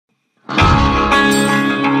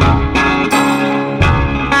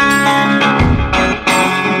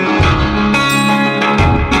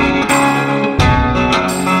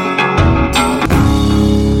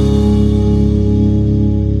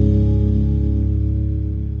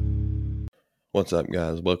What's up,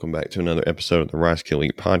 guys? Welcome back to another episode of the Rice Kill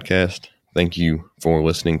Eat podcast. Thank you for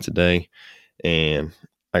listening today. And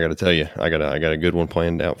I got to tell you, I got a good one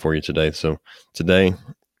planned out for you today. So today,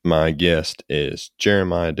 my guest is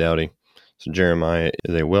Jeremiah Doughty. So Jeremiah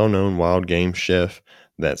is a well-known wild game chef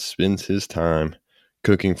that spends his time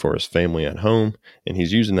cooking for his family at home, and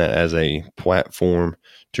he's using that as a platform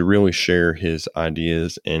to really share his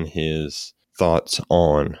ideas and his thoughts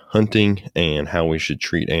on hunting and how we should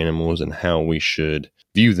treat animals and how we should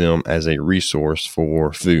view them as a resource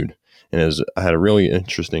for food. And as I had a really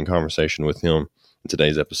interesting conversation with him in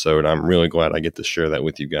today's episode, I'm really glad I get to share that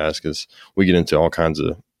with you guys because we get into all kinds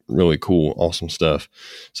of really cool, awesome stuff.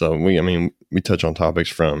 So we touch on topics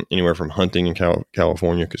from anywhere from hunting in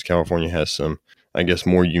California, because California has some, I guess,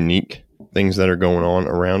 more unique things that are going on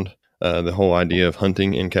around the whole idea of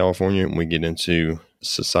hunting in California. We get into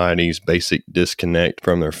society's basic disconnect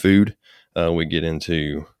from their food. We get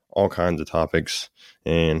into all kinds of topics.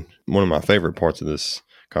 And one of my favorite parts of this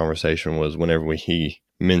conversation was whenever he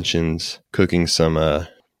mentions cooking some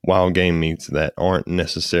wild game meats that aren't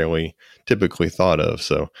necessarily typically thought of.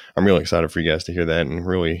 So I'm really excited for you guys to hear that, and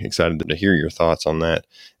really excited to hear your thoughts on that.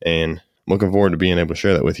 And looking forward to being able to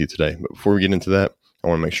share that with you today. But before we get into that, I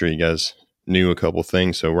want to make sure you guys knew a couple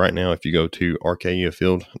things. So right now, if you go to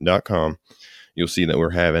rkeafield.com, you'll see that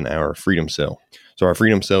we're having our Freedom Sale. So our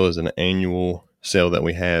Freedom Sale is an annual sale that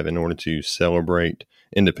we have in order to celebrate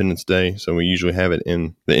Independence Day. So we usually have it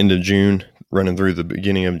in the end of June, running through the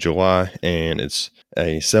beginning of July, and it's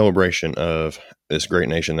a celebration of this great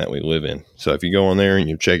nation that we live in. So if you go on there and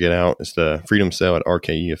you check it out, it's the Freedom Sale at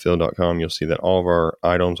rkeafield.com. You'll see that all of our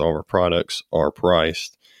items, all of our products are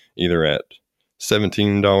priced either at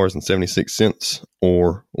 $17.76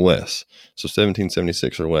 or less. So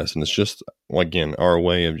 $17.76 or less. And it's just, again, our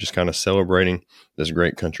way of just kind of celebrating this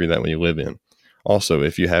great country that we live in. Also,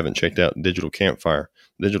 if you haven't checked out Digital Campfire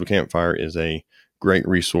is a great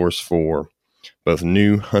resource for both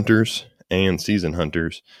new hunters and seasoned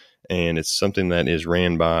hunters. And it's something that is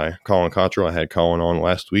ran by Colin Cottrell. I had Colin on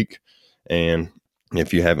last week. And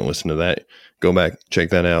if you haven't listened to that, go back, check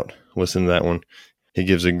that out, listen to that one. He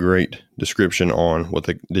gives a great description on what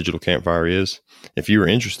the Digital Campfire is. If you are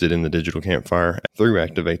interested in the Digital Campfire through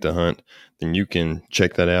Activate the Hunt, then you can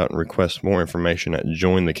check that out and request more information at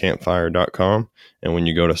jointhecampfire.com. And when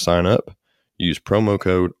you go to sign up, use promo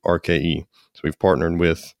code RKE. So we've partnered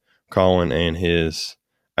with Colin and his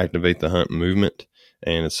Activate the Hunt movement,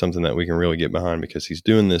 and it's something that we can really get behind because he's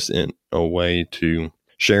doing this in a way to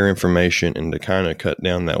share information and to kind of cut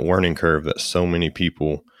down that learning curve that so many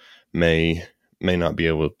people may not be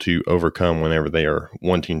able to overcome whenever they are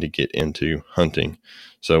wanting to get into hunting.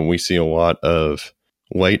 So we see a lot of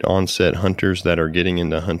late onset hunters that are getting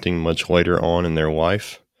into hunting much later on in their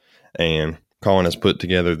life. And Colin has put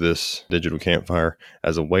together this Digital Campfire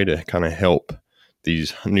as a way to kind of help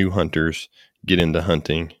these new hunters get into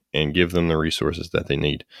hunting and give them the resources that they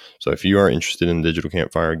need. So if you are interested in Digital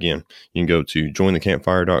Campfire, again, you can go to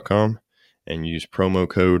jointhecampfire.com and use promo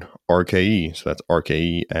code RKE. So that's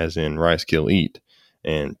RKE as in Rice Kill Eat,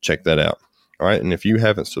 and check that out. All right. And if you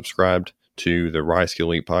haven't subscribed to the Rice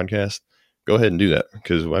Kill Eat podcast, go ahead and do that,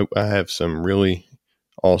 because I have some really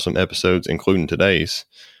awesome episodes, including today's,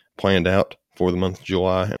 planned out for the month of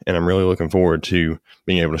July. And I'm really looking forward to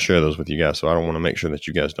being able to share those with you guys. So I don't want to make sure that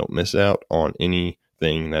you guys don't miss out on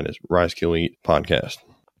anything that is Rice Kill Eat podcast.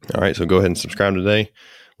 All right. So go ahead and subscribe today.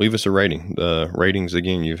 Leave us a rating. The ratings,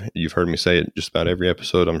 again, you've heard me say it just about every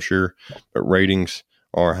episode, I'm sure, but ratings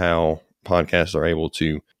are how podcasts are able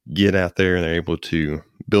to get out there, and they're able to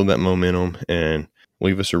build that momentum. And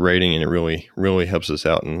leave us a rating, and it really, really helps us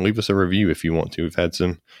out. And leave us a review if you want to. We've had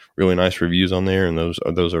some really nice reviews on there, and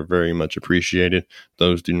those are very much appreciated.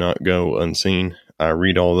 Those do not go unseen. I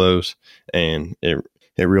read all those, and it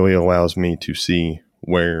really allows me to see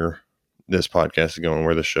where this podcast is going,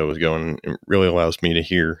 where the show is going. It really allows me to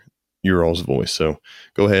hear your all's voice. So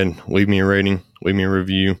go ahead, leave me a rating, leave me a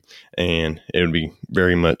review, and it would be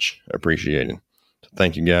very much appreciated. So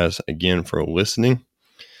thank you guys again for listening.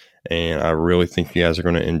 And I really think you guys are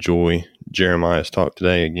going to enjoy Jeremiah's talk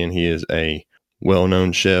today. Again, he is a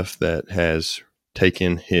well-known chef that has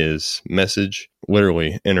taken his message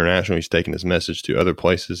literally internationally. He's taken his message to other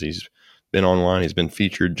places. He's been online. He's been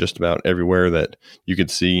featured just about everywhere that you could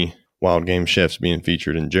see wild game chefs being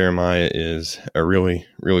featured. And Jeremiah is a really,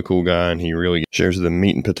 really cool guy, and he really shares the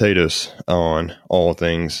meat and potatoes on all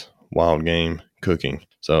things wild game cooking.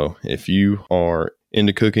 So if you are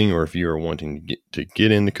into cooking, or if you are wanting to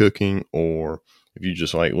get into cooking, or if you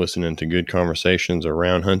just like listening to good conversations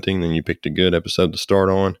around hunting, then you picked a good episode to start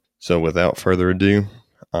on. So without further ado,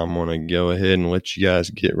 I'm going to go ahead and let you guys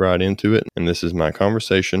get right into it. And this is my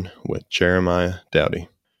conversation with Jeremiah Doughty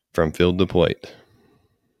from Field to Plate.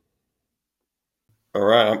 All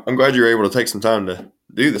right. I'm glad you were able to take some time to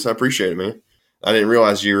do this. I appreciate it, man. I didn't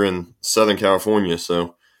realize you were in Southern California.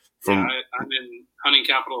 So I'm in hunting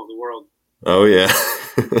capital of the world. Oh, yeah.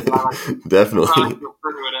 Definitely. I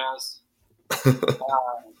refer to it as.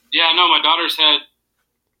 No, my daughter's had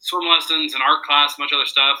swim lessons and art class, much other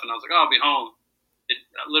stuff, and I was like, I'll be home.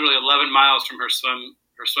 Literally 11 miles from her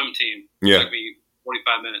swim team. Yeah. It took me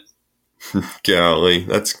 45 minutes. Golly,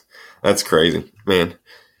 that's crazy, man.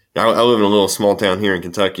 I live in a little small town here in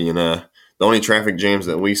Kentucky, and the only traffic jams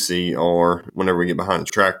that we see are whenever we get behind a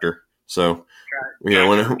tractor. So,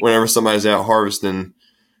 whenever somebody's out harvesting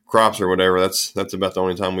crops or whatever, that's about the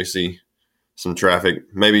only time we see some traffic.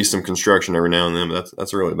 Maybe some construction every now and then, but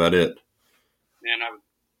that's really about it. Man, I would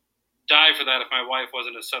die for that if my wife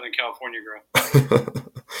wasn't a Southern California girl.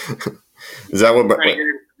 Is that what? To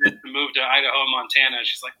move to Idaho, Montana.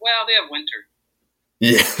 She's like, well, they have winter.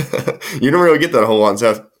 Yeah, you don't really get that a whole lot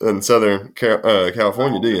in Southern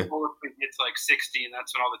California, do you? It's like 60, and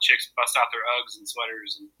that's when all the chicks bust out their Uggs and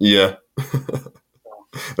sweaters. Yeah,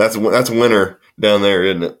 that's winter down there,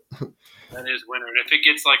 isn't it? That is winter. And if it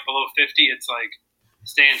gets like below 50, it's like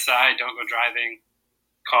stay inside, don't go driving,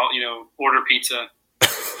 order pizza.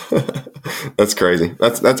 That's crazy.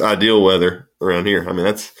 That's ideal weather around here. I mean,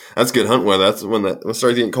 that's good hunt weather. That's when it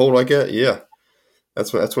starts getting cold like that. Yeah,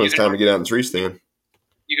 that's when it's time to get out in the tree stand.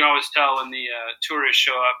 You can always tell when the tourists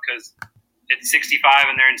show up because it's 65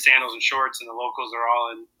 and they're in sandals and shorts, and the locals are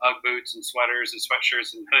all in Ugg boots and sweaters and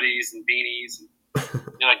sweatshirts and hoodies and beanies. And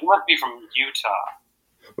you're like, you must be from Utah.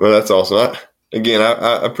 Well, that's awesome.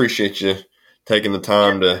 I appreciate you taking the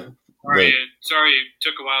time to. Sorry, it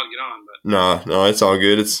took a while to get on, but no, it's all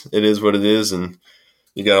good. It is what it is, and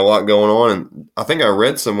you got a lot going on. And I think I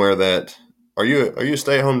read somewhere that are you a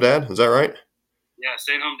stay-at-home dad? Is that right? Yeah,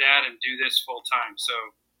 stay-at-home dad and do this full time. So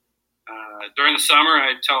during the summer,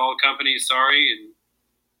 I tell all the companies sorry,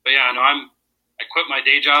 I quit my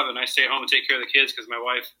day job and I stay at home and take care of the kids because my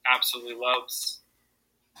wife absolutely loves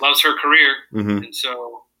her career, and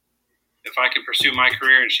so if I can pursue my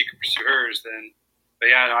career and she can pursue hers, then. But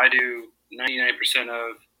I do 99%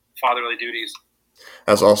 of fatherly duties.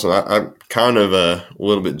 That's awesome. I'm kind of a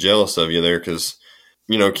little bit jealous of you there because,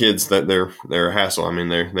 kids, that they're a hassle. I mean,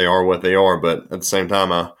 they are what they are, but at the same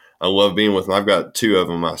time, I love being with them. I've got two of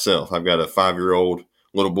them myself. I've got a 5-year-old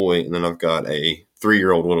little boy, and then I've got a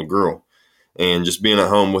 3-year-old little girl. And just being at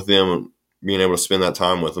home with them and being able to spend that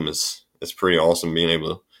time with them is pretty awesome. Being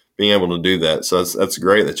able to do that. So that's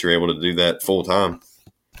great that you're able to do that full time.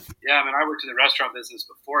 Yeah, I mean, I worked in the restaurant business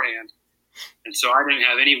beforehand, and so I didn't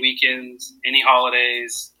have any weekends, any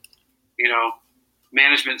holidays,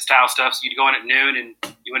 management-style stuff. So you'd go in at noon, and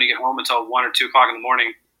you wouldn't get home until 1 or 2 o'clock in the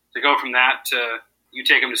morning. To go from that to you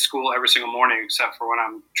take them to school every single morning except for when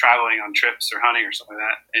I'm traveling on trips or hunting or something like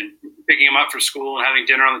that, and picking them up for school and having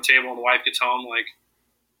dinner on the table, and the wife gets home,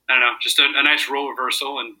 I don't know, just a nice role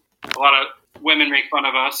reversal. And a lot of women make fun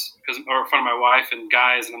of us or fun of my wife and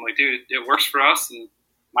guys, and I'm like, dude, it works for us, and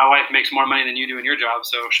my wife makes more money than you do in your job,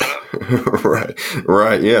 so shut up.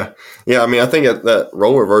 Right, yeah. I mean, I think that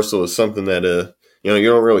role reversal is something that you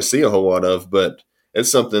don't really see a whole lot of, but it's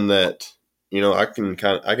something that I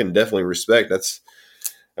can definitely respect. That's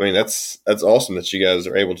awesome that you guys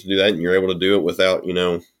are able to do that, and you're able to do it without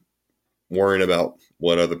worrying about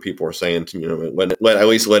what other people are saying to at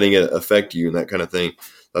least letting it affect you and that kind of thing.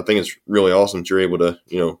 I think it's really awesome that you're able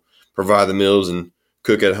to provide the meals and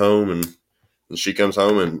cook at home and she comes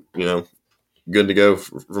home and, good to go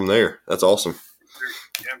from there. That's awesome.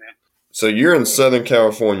 Yeah, man. So you're in Southern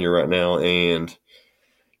California right now. And,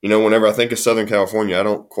 whenever I think of Southern California, I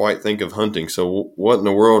don't quite think of hunting. So what in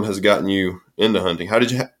the world has gotten you into hunting?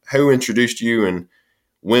 Who introduced you and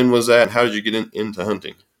when was that? How did you get into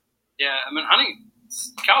hunting? Yeah, I mean,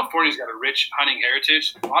 California's got a rich hunting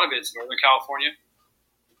heritage. A lot of it's Northern California.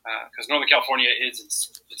 Because Northern California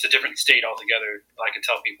it's a different state altogether, I can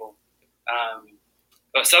tell people.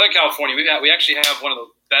 But Southern California, we actually have one of the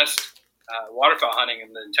best waterfowl hunting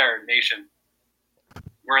in the entire nation.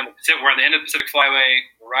 We're in the end of the Pacific Flyway.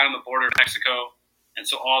 We're right on the border of Mexico, and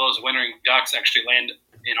so all those wintering ducks actually land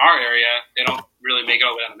in our area. They don't really make it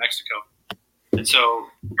all the way down to Mexico. And so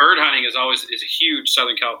bird hunting is a huge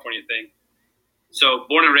Southern California thing. So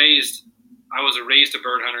born and raised, I was raised a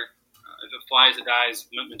bird hunter. If it flies, it dies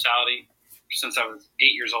mentality since I was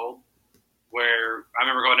 8 years old. Where I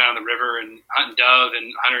remember going down the river and hunting dove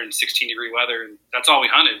in 116-degree weather, and that's all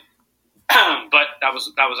we hunted. But that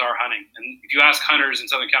was our hunting. And if you ask hunters in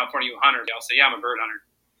Southern California, you a hunter, they'll say, yeah, I'm a bird hunter.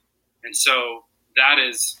 And so that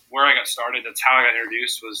is where I got started. That's how I got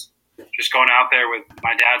introduced, was just going out there with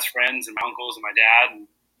my dad's friends and my uncles and my dad and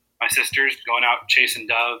my sisters, going out chasing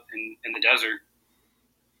dove in the desert.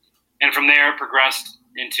 And from there, it progressed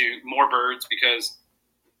into more birds because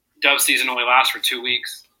dove season only lasts for 2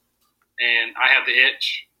 weeks. And I have the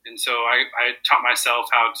itch. And so I taught myself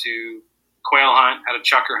how to quail hunt, how to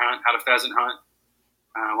chucker hunt, how to pheasant hunt.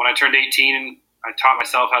 When I turned 18, I taught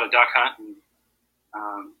myself how to duck hunt and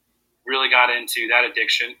really got into that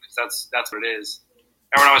addiction because that's what it is.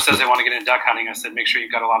 Everyone always says they want to get into duck hunting. I said, make sure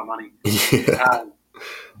you've got a lot of money. Yeah.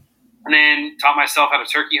 And then taught myself how to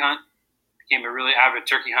turkey hunt. Became a really avid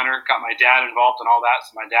turkey hunter. Got my dad involved in all that.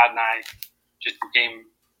 So my dad and I just became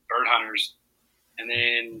bird hunters. And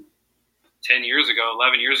then 11 years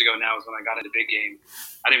ago now is when I got into big game.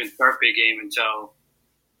 I didn't even start big game until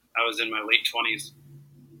I was in my late 20s.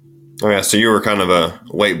 Oh yeah, so you were kind of a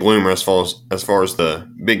late bloomer as far as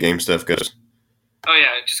the big game stuff goes. Oh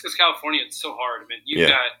yeah, just because California, it's so hard. I mean, you've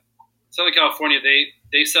got Southern California.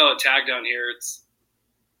 They sell a tag down here.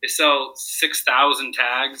 They sell 6,000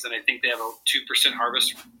 tags, and I think they have a 2%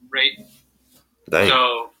 harvest rate. Dang.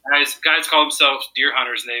 So guys call themselves deer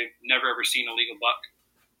hunters, and they've never ever seen a legal buck.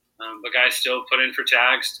 But guys still put in for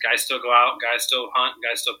tags. Guys still go out. Guys still hunt.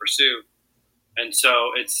 Guys still pursue. And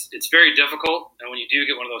so it's very difficult. And when you do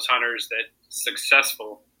get one of those hunters that's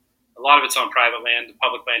successful, a lot of it's on private land. The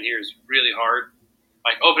public land here is really hard.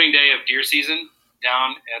 Like opening day of deer season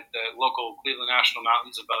down at the local Cleveland National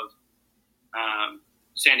Mountains above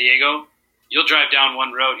San Diego, you'll drive down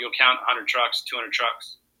one road, you'll count 100 trucks, 200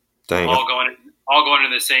 trucks, Dang. all going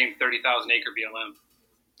into the same 30,000 acre BLM.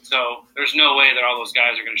 So there's no way that all those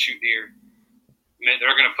guys are going to shoot deer. I mean,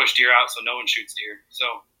 they're going to push deer out so no one shoots deer.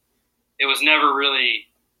 So it was never really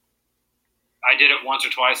 – I did it once or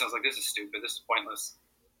twice. I was like, this is stupid. This is pointless.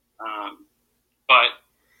 But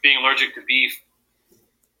being allergic to beef,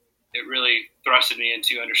 it really thrusted me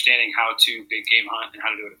into understanding how to big game hunt and how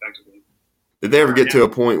to do it effectively. Did they ever get to a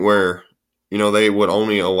point where, they would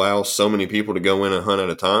only allow so many people to go in and hunt at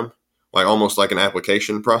a time? Like almost like an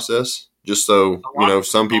application process? Just so,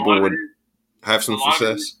 some people would have some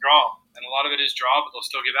success? And a lot of it is draw, but they'll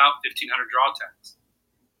still give out 1,500 draw tags.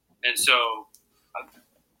 And so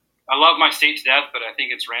I love my state to death, but I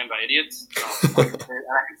think it's ran by idiots. And I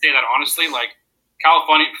can say that honestly. Like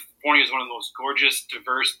California is one of the most gorgeous,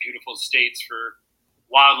 diverse, beautiful states for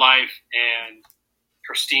wildlife and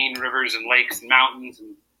pristine rivers and lakes and mountains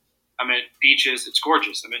and beaches. It's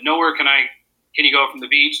gorgeous. Nowhere can you go from the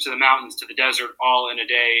beach to the mountains to the desert all in a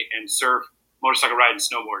day and surf, motorcycle ride, and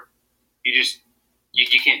snowboard.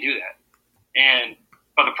 You can't do that.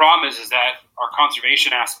 But the problem is that our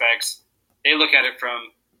conservation aspects, they look at it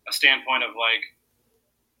from a standpoint of like,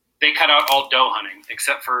 they cut out all doe hunting,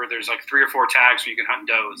 except for there's like 3 or 4 tags where you can hunt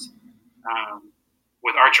does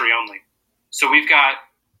with archery only. So we've got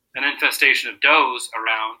an infestation of does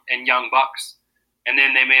around and young bucks. And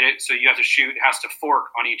then they made it so you have to shoot, it has to fork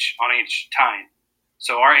on each tine.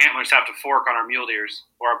 So our antlers have to fork on our mule deers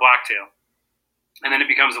or our blacktail. And then it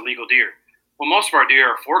becomes a legal deer. Well, most of our deer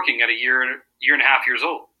are forking at a year and a half years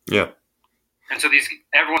old. Yeah. And so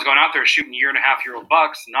everyone's going out there shooting 1.5-year-old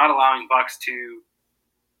bucks, not allowing bucks to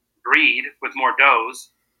breed with more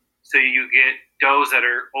does. So you get does that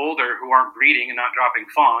are older who aren't breeding and not dropping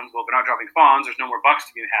fawns. Well, if they're not dropping fawns, there's no more bucks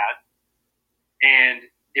to be had. And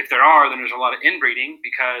if there are, then there's a lot of inbreeding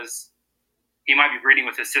because he might be breeding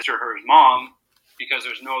with his sister or his mom because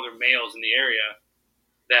there's no other males in the area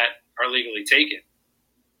that are legally taken.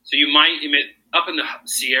 So you might emit up in the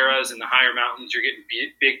Sierras and the higher mountains, you're getting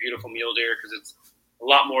big, beautiful mule deer because it's a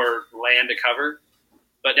lot more land to cover.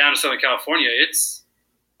 But down in Southern California,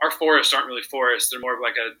 our forests aren't really forests. They're more of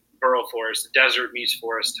like a burl forest, a desert meets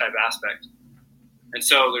forest type aspect. And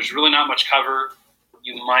so there's really not much cover.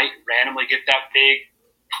 You might randomly get that big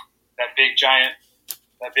giant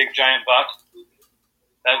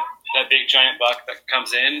buck that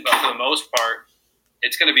comes in, but for the most part,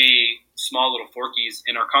 it's going to be small little forkies.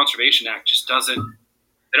 And our Conservation Act just they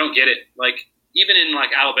don't get it. Like even in like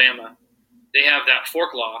Alabama, they have that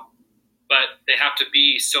fork law, but they have to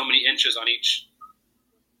be so many inches on each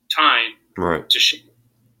tine to shoot.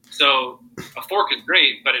 So a fork is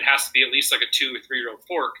great, but it has to be at least like a 2 or 3-year-old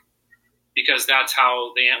fork because that's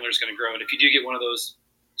how the antler is going to grow. And if you do get one of those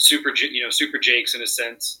super jakes in a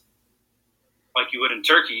sense, like you would in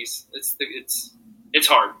turkeys, it's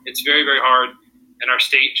hard. It's very, very hard. And our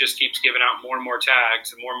state just keeps giving out more and more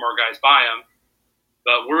tags and more guys buy them.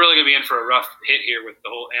 But we're really going to be in for a rough hit here with the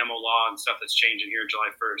whole ammo law and stuff that's changing here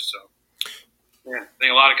July 1st. So yeah, I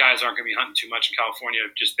think a lot of guys aren't going to be hunting too much in California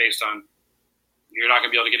just based on you're not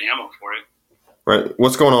going to be able to get ammo for it. Right.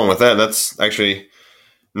 What's going on with that? That's actually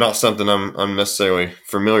not something I'm necessarily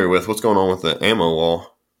familiar with. What's going on with the ammo law?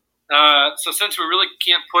 So since we really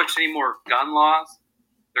can't push any more gun laws,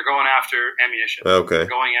 they're going after ammunition. Okay. They're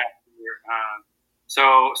going after.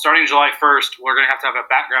 So starting July 1st, we're going to have a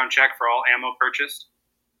background check for all ammo purchased.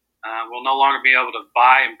 We'll no longer be able to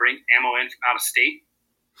buy and bring ammo in from out of state.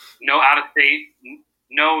 No out of state,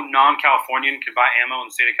 no non-Californian can buy ammo in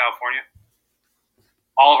the state of California.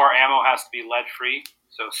 All of our ammo has to be lead free,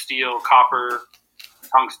 so steel, copper,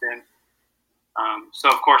 tungsten. So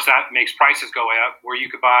of course that makes prices go way up. Where you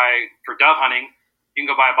could buy for dove hunting, you can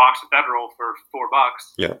go buy a box of Federal for $4.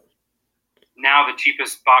 Yeah. Now the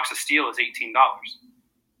cheapest box of steel is $18.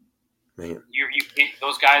 Man. You can't,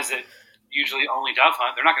 those guys that usually only dove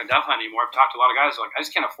hunt, they're not going to dove hunt anymore. I've talked to a lot of guys who are like, I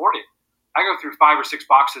just can't afford it. I go through 5 or 6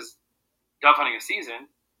 boxes dove hunting a season.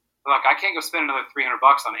 They're like, I can't go spend another $300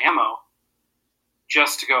 on ammo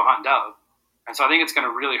just to go hunt dove. And so I think it's going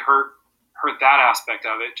to really hurt that aspect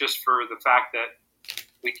of it, just for the fact that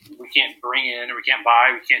we can't bring in, or we can't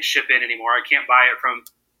buy, we can't ship in anymore. I can't buy it from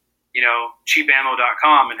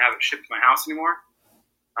cheapammo.com and have it shipped to my house anymore.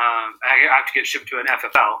 I have to get shipped to an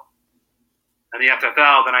FFL, and the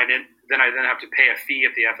FFL then I have to pay a fee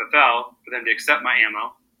at the FFL for them to accept my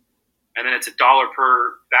ammo, and then it's $1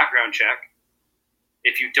 per background check.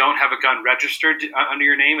 If you don't have a gun registered under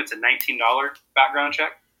your name, it's a $19 background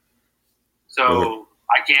check. So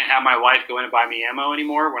I can't have my wife go in and buy me ammo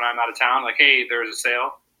anymore when I'm out of town. Like, hey, there's a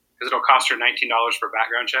sale, because it'll cost her $19 for a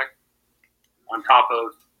background check on top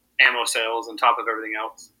of ammo sales, on top of everything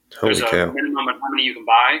else. There's a minimum of how many you can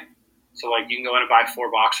buy. So, like, you can go in and buy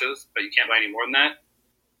 4 boxes, but you can't buy any more than that.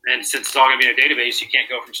 And since it's all going to be in a database, you can't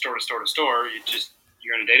go from store to store to store.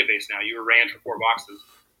 You're in a database now. You were ran for 4 boxes.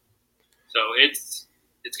 So it's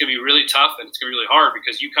going to be really tough, and it's going to be really hard,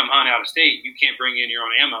 because you come hunt out of state, you can't bring in your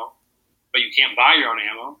own ammo, but you can't buy your own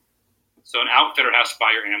ammo. So an outfitter has to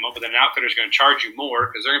buy your ammo, but then an outfitter is going to charge you more,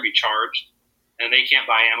 because they're going to be charged, and they can't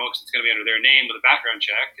buy ammo because it's going to be under their name with a background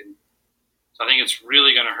check. And so I think it's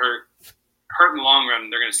really going to hurt in the long run.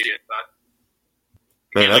 They're going to see it, but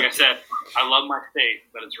again, like I said, I love my state,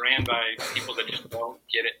 but it's ran by people that just don't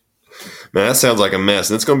get it. Man, that sounds like a mess,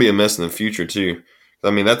 and it's going to be a mess in the future too.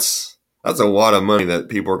 I mean, that's a lot of money that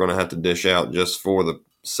people are going to have to dish out just for the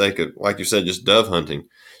sake of, like you said, just dove hunting.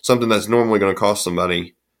 Something that's normally going to cost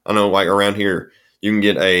somebody. I know, like around here, you can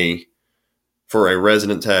get for a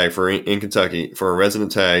resident tag in Kentucky, for a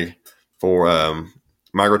resident tag for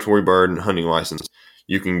migratory bird and hunting license,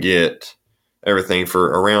 you can get everything for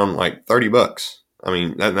around like $30. I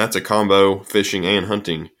mean, that's a combo fishing and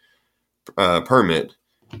hunting permit.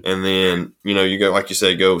 And then, you go, like you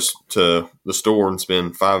said, go to the store and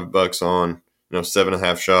spend $5 on,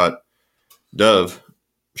 7.5 shot dove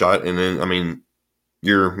shot. And then, I mean,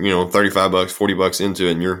 you're, $35, $40 into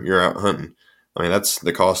it, and you're out hunting. I mean, that's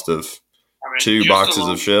the cost of 2 boxes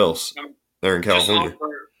of shells there in California.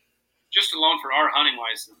 Just alone for our hunting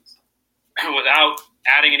license, without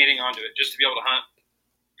adding anything onto it, just to be able to hunt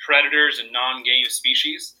predators and non-game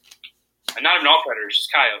species, and not even all predators,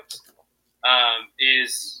 just coyotes,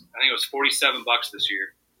 is, I think it was $47 this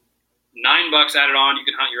year. $9 added on, you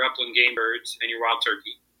can hunt your upland game birds and your wild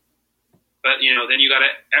turkey. But, then you got to,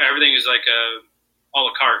 everything is like a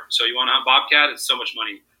la carte. So you want to hunt bobcat, it's so much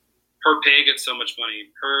money. Per pig, it's so much money.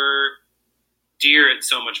 Per deer, it's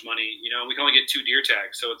so much money. We can only get 2 deer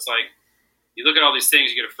tags. So it's like, you look at all these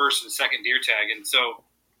things, you get a first and a second deer tag. And so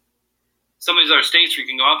some of these other states where you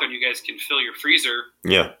can go out there and you guys can fill your freezer.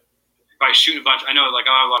 Yeah. By shooting a bunch. I know, like,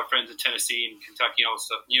 I have a lot of friends in Tennessee and Kentucky and all this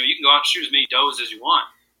stuff. You can go out and shoot as many does as you want.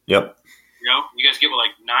 Yep. You guys get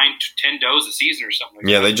like 9 to 10 does a season or something like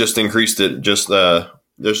that. Yeah, they just increased it just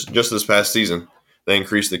this past season. They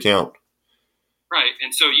increased the count. Right,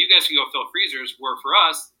 and so you guys can go fill freezers, where for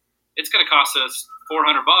us, it's going to cost us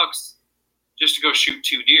 $400 just to go shoot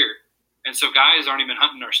 2 deer. And so guys aren't even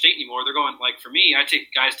hunting our state anymore. They're going, like, for me, I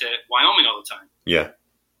take guys to Wyoming all the time. Yeah.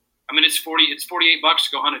 I mean, it's $48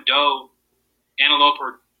 to go hunt a doe, antelope,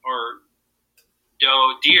 or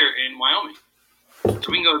doe deer in Wyoming.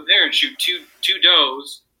 So we can go there and shoot two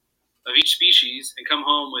does of each species and come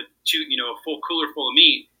home with a full cooler full of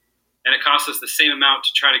meat, and it costs us the same amount to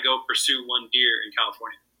try to go pursue 1 deer in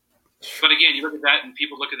California. But again, you look at that, and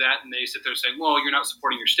people look at that, and they sit there saying, well, you're not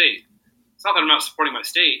supporting your state. It's not that I'm not supporting my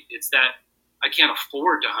state. It's that I can't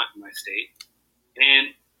afford to hunt in my state.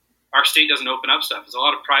 And our state doesn't open up stuff. It's a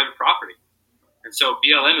lot of private property. And so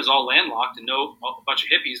BLM is all landlocked, and a bunch of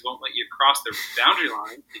hippies won't let you cross their boundary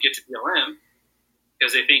line to get to BLM,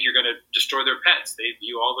 because they think you're going to destroy their pets. They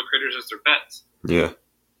view all the critters as their pets. Yeah.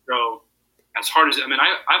 So as hard as,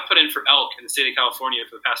 I've put in for elk in the state of California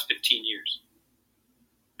for the past 15 years.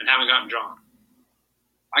 and haven't gotten drawn.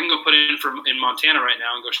 I can go put it in Montana right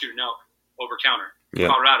now and go shoot an elk over counter,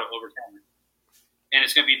 Colorado over counter, and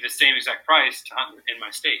it's going to be the same exact price to hunt in my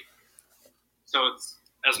state. So it's,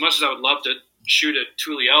 as much as I would love to shoot a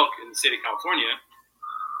Thule elk in the state of California,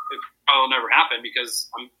 it probably will never happen because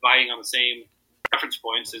I'm fighting on the same reference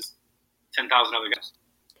points as 10,000 other guys.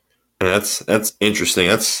 And that's interesting.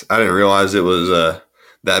 I didn't realize it was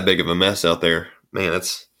that big of a mess out there. Man,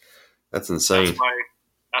 that's insane.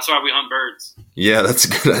 That's why we hunt birds. Yeah, that's a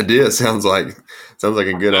good idea. Sounds like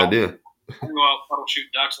a good idea. I can go out puddle shoot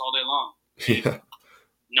ducks all day long. Yeah.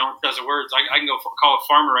 No one says a word. So I can go call a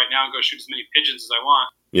farmer right now and go shoot as many pigeons as I want.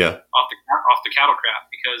 Yeah. Off the cattle crap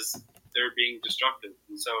because they're being destructive,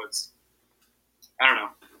 and so it's, I don't know.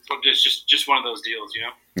 It's just one of those deals, you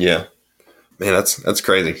know. Yeah. Man, that's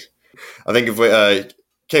crazy. I think if we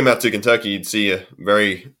came out to Kentucky, you'd see a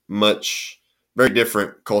very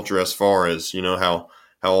different culture as far as, you know, how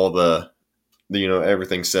all the you know,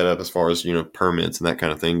 everything's set up as far as, you know, permits and that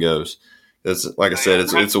kind of thing goes. It's like I said,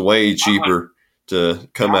 it's a way cheaper to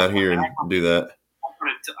come out here and do that.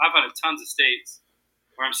 I've hunted tons of states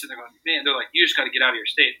where I'm sitting there going, man, they're like, you just got to get out of your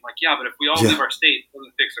state. I'm like, yeah, but if we all leave our state, it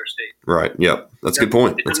doesn't fix our state. Right. Yep. That's a good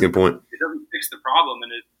point. It doesn't fix the problem.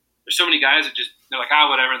 And there's so many guys that they're like,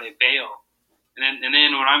 whatever, and they bail. And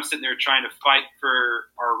then when I'm sitting there trying to fight for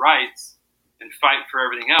our rights and fight for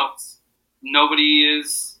everything else, nobody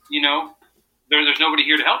is, you know, there's nobody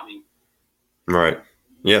here to help me. Right.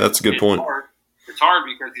 Yeah, that's a good point. It's hard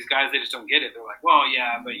because these guys, they just don't get it. They're like, well,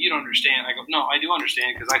 yeah, but you don't understand. I go, no, I do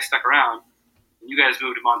understand because I stuck around. And you guys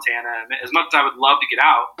moved to Montana. And as much as I would love to get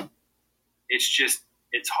out,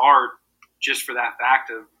 it's hard just for that fact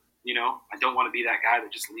of, you know, I don't want to be that guy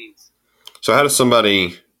that just leaves. So how does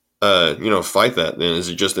somebody, you know, fight that then? Is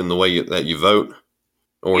it just in the way that you vote?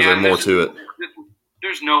 Or is there more to it?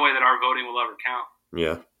 There's no way that our voting will ever count.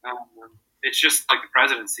 Yeah. It's just like the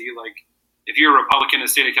presidency. Like, if you're a Republican in the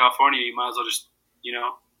state of California, you might as well just, you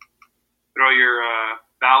know, throw your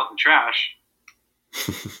ballot in the trash.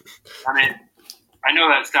 I mean, I know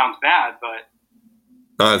that sounds bad, but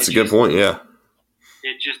that's a good point. Yeah,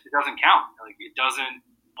 it doesn't count. Like, it doesn't.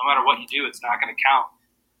 No matter what you do, it's not going to count.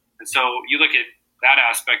 And so you look at that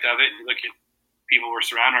aspect of it. You look at people we're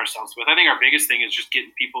surrounding ourselves with. I think our biggest thing is just getting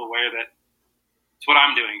people aware that it's what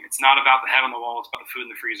I'm doing. It's not about the head on the wall. It's about the food in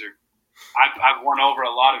the freezer. I've won over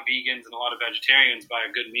a lot of vegans and a lot of vegetarians by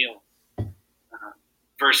a good meal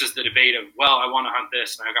versus the debate of, well, I want to hunt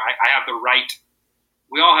this and I have the right.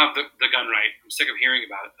 We all have the gun right. I'm sick of hearing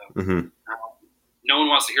about it, though. Mm-hmm. No one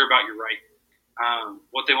wants to hear about your right.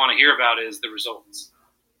 What they want to hear about is the results.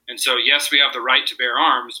 And so, yes, we have the right to bear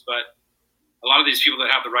arms, but a lot of these people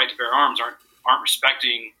that have the right to bear arms aren't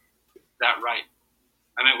respecting that right.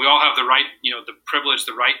 I mean, we all have the right, you know, the privilege,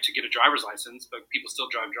 the right to get a driver's license, but people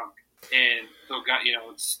still drive drunk. And so, you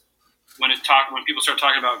know, it's when people start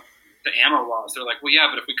talking about the ammo laws, they're like, well, yeah,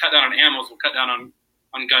 but if we cut down on ammos, we'll cut down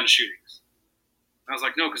on gun shootings. And I was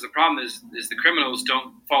like, no, because the problem is the criminals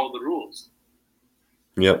don't follow the rules.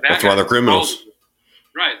 Yep, that's why they're criminals.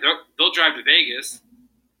 Right. They'll drive to Vegas.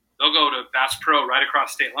 They'll go to Bass Pro right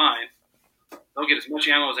across state line. They'll get as much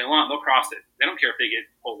ammo as they want. They'll cross it. They don't care if they get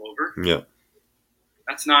pulled over. Yeah.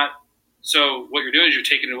 That's not. So what you're doing is you're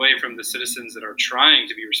taking it away from the citizens that are trying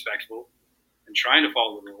to be respectful and trying to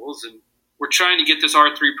follow the rules. And we're trying to get this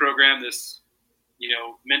R3 program, this, you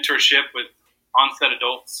know, mentorship with onset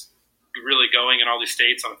adults really going in all these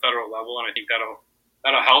states on a federal level. And I think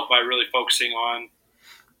that'll help by really focusing on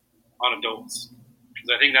adults.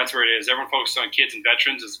 Because I think that's where it is. Everyone focuses on kids and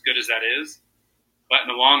veterans, as good as that is. But in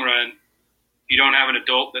the long run, if you don't have an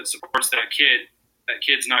adult that supports that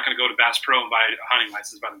kid's not going to go to Bass Pro and buy a hunting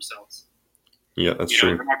license by themselves. Yeah, that's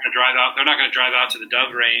true. They're not going to drive out. They're not going to drive out to the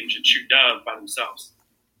dove range and shoot dove by themselves.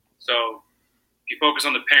 So if you focus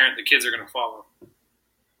on the parent, the kids are going to follow. I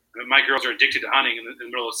mean, my girls are addicted to hunting in the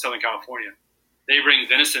middle of Southern California. They bring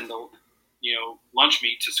venison, lunch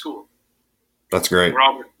meat to school. That's great.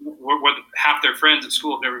 We're half their friends at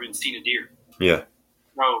school have never even seen a deer. Yeah.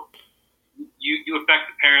 So you affect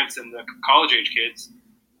the parents and the college age kids.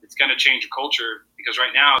 It's going to change the culture because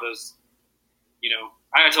right now those,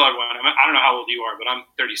 I tell everyone, I don't know how old you are, but I'm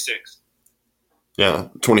 36. Yeah,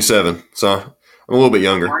 27. So I'm a little bit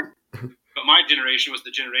younger. But my generation was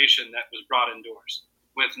the generation that was brought indoors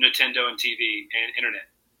with Nintendo and TV and internet.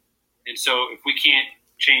 And so if we can't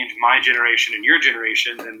change my generation and your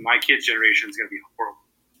generation, then my kids' generation is going to be horrible.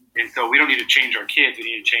 And so we don't need to change our kids. We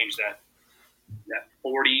need to change that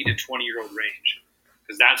 40 to 20-year-old range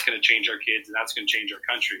because that's going to change our kids and that's going to change our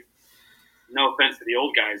country. No offense to the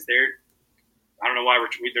old guys. I don't know why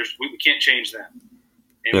we can't change them.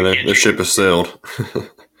 And the ship has sailed.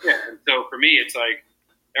 Yeah, and so for me, it's like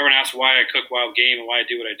everyone asks why I cook wild game and why I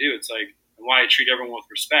do what I do. It's like and why I treat everyone with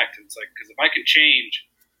respect. It's like because if I can change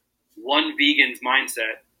one vegan's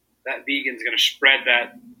mindset, that vegan's going to spread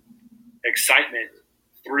that excitement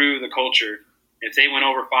through the culture. If they went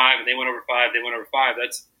over five and they went over five, they went over five.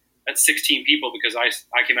 That's 16 people because I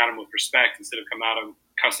came at them with respect instead of come at them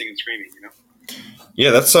cussing and screaming. You know.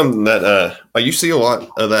 Yeah, that's something that you see a lot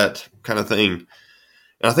of that kind of thing.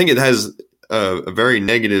 And I think it has a very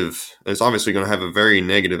negative. It's obviously going to have a very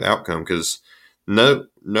negative outcome because no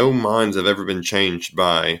minds have ever been changed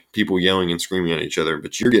by people yelling and screaming at each other.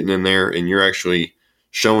 But you're getting in there and you're actually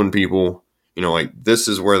showing people, like this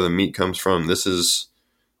is where the meat comes from. This is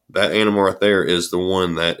that animal right there is the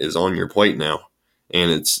one that is on your plate now,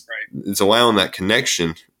 and it's allowing that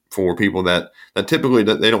connection for people that typically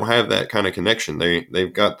they don't have that kind of connection.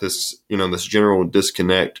 They've got this this general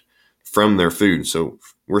disconnect from their food. So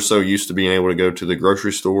we're so used to being able to go to the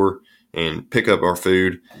grocery store and pick up our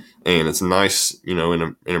food, and it's nice,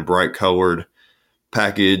 in a bright colored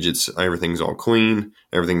package. Everything's all clean,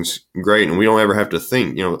 everything's great, and we don't ever have to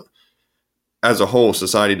think. As a whole,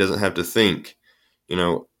 society doesn't have to think.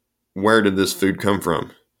 Where did this food come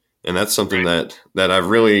from? And that's something that I've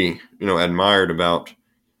really admired about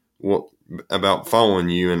following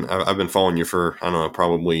you. And I've been following you for I don't know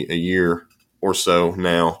probably a year or so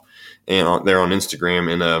now, and they're on Instagram,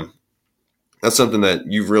 and that's something that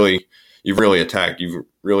you've really attacked. You've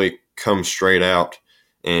really come straight out,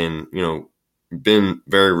 and been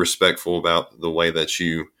very respectful about the way that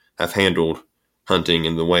you have handled hunting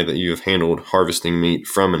and the way that you have handled harvesting meat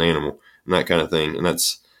from an animal and that kind of thing. And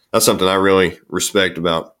that's something I really respect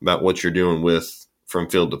about what you're doing with From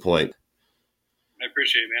Field to Plate. I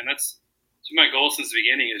appreciate it, man. That's my goal since the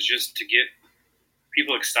beginning is just to get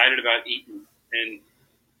people excited about eating. And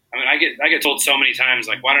I mean, I get told so many times,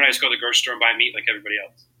 like, why don't I just go to the grocery store and buy meat like everybody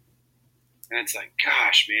else? And it's like,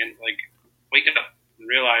 gosh, man, like, wake up and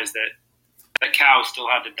realize that that cow still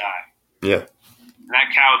had to die. Yeah. And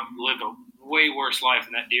that cow lived a way worse life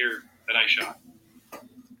than that deer that I shot.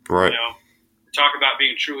 Right. Talk about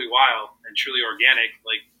being truly wild and truly organic.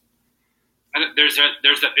 Like, there's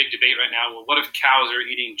that big debate right now. Well, what if cows are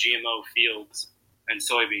eating GMO fields and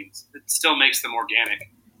soybeans? It still makes them organic.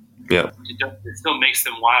 Yeah. It still makes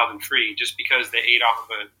them wild and free. Just because they ate off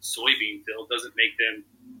of a soybean field doesn't make them,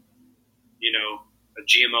 a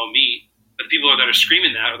GMO meat. But the people that are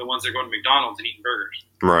screaming that are the ones that are going to McDonald's and eating burgers.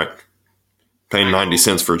 Right. Paying 90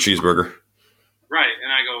 cents for a cheeseburger. Right.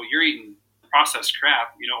 And I go, you're eating processed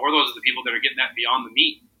crap, or those are the people that are getting that beyond the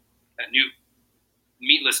meat, that new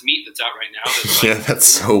meatless meat that's out right now. That's yeah, that's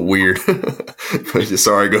so weird.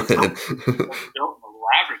 Sorry, go ahead. Built in a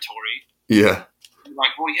laboratory. Yeah. I'm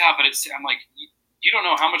like, well, yeah, but I'm like, you don't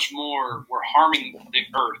know how much more we're harming the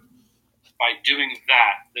earth by doing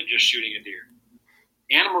that than just shooting a deer.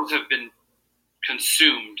 Animals have been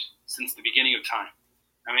consumed since the beginning of time.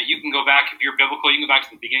 I mean, you can go back, if you're biblical, you can go back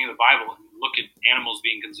to the beginning of the Bible and look at animals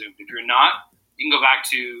being consumed. If you're not, you can go back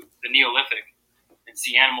to the Neolithic and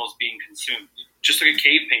see animals being consumed. Just look at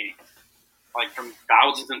cave paintings, like from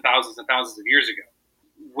thousands and thousands and thousands of years ago.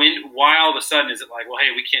 Why all of a sudden is it like, well,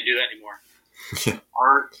 hey, we can't do that anymore?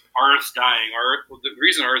 Our Earth's dying. The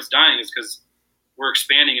reason our Earth's dying is because we're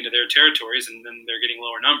expanding into their territories, and then they're getting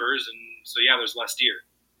lower numbers, and so yeah, there's less deer.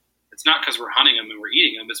 It's not because we're hunting them and we're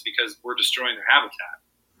eating them; it's because we're destroying their habitat.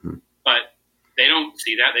 But they don't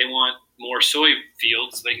see that. They want more soy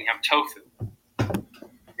fields so they can have tofu.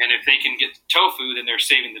 And if they can get tofu, then they're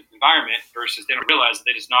saving the environment versus they don't realize that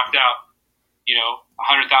they just knocked out,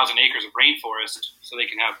 100,000 acres of rainforest so they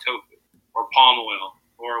can have tofu or palm oil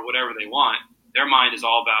or whatever they want. Their mind is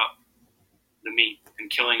all about the meat and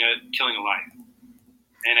killing a life.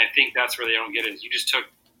 And I think that's where they don't get it. Is you just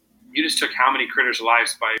took how many critters'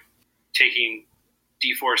 lives by taking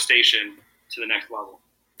deforestation to the next level.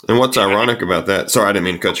 And what's ironic about that? Sorry, I didn't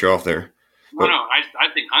mean to cut you off there. No. I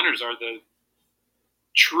think hunters are the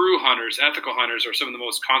true hunters, ethical hunters, are some of the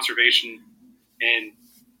most conservation and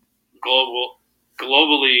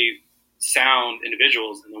globally sound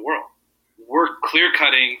individuals in the world. We're clear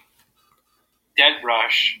cutting dead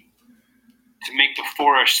brush to make the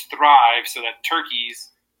forest thrive so that turkeys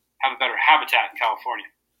have a better habitat in California.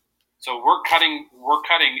 So we're cutting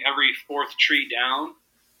every fourth tree down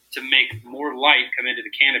to make more light come into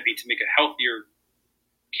the canopy, to make a healthier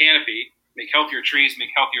canopy, make healthier trees, make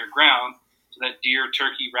healthier ground, so that deer,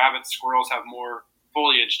 turkey, rabbits, squirrels have more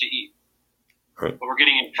foliage to eat. Right. But we're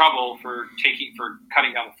getting in trouble for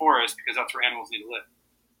cutting down the forest because that's where animals need to live.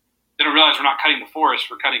 They don't realize we're not cutting the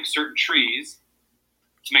forest, we're cutting certain trees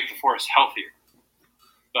to make the forest healthier.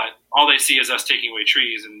 But all they see is us taking away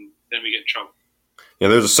trees, and then we get in trouble.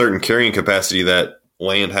 there's a certain carrying capacity that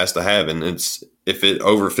land has to have, and if it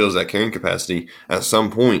overfills that carrying capacity, at some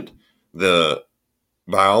point, the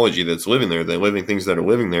biology that's living there, the living things that are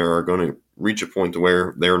living there, are going to reach a point to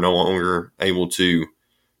where they're no longer able to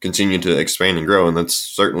continue to expand and grow. And that's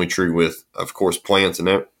certainly true with, of course, plants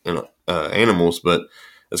and animals, but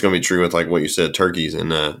it's going to be true with, like what you said, turkeys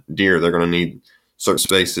and deer. They're going to need certain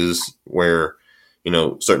spaces where,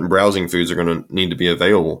 certain browsing foods are going to need to be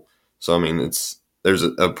available. So, I mean, there's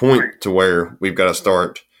a point to where we've got to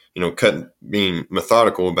start, being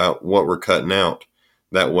methodical about what we're cutting out.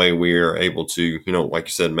 That way we are able to, like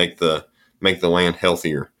you said, make the land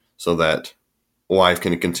healthier so that life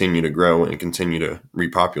can continue to grow and continue to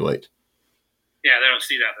repopulate. Yeah, they don't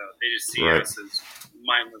see that, though. They just see us as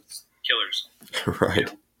mindless killers.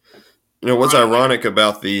 Right. What's ironic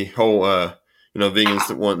about the whole, vegans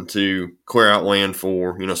that wanting to clear out land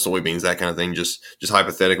for, soybeans, that kind of thing, just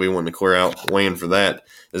hypothetically wanting to clear out land for that,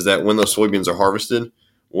 is that when those soybeans are harvested,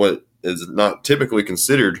 what is not typically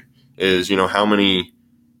considered is, how many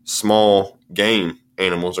small game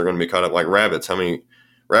animals are going to be caught up, like rabbits. How many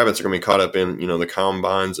rabbits are going to be caught up in, the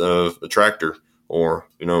combines of a tractor, or,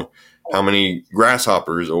 how many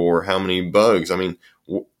grasshoppers or how many bugs. I mean,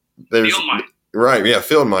 there's field mice. Right. Yeah.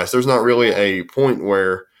 Field mice. There's not really a point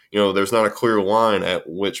where, there's not a clear line at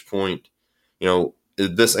which point,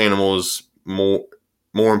 this animal is more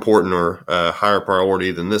important or a higher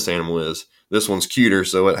priority than this animal is. This one's cuter,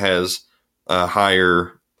 so it has a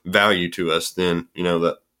higher value to us than,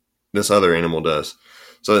 that this other animal does.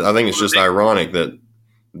 So I think it's just ironic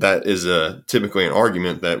that is typically an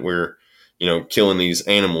argument that we're, killing these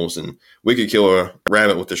animals, and we could kill a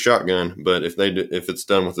rabbit with a shotgun, but if it's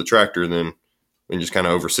done with the tractor, then we just kind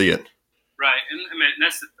of oversee it. Right, and I mean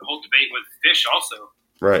that's the whole debate with fish also.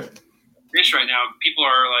 Right. Fish right now, people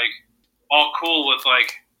are like all cool with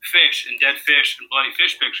like fish and dead fish and bloody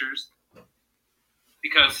fish pictures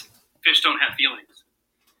because fish don't have feelings.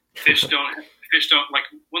 Fish don't like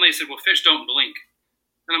when they said, well, fish don't blink.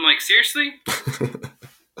 And I'm like, seriously?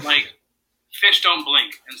 Like, fish don't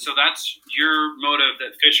blink. And so that's your motive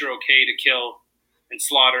that fish are okay to kill and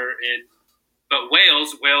slaughter. But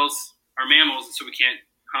whales are mammals, and so we can't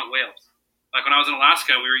hunt whales. Like when I was in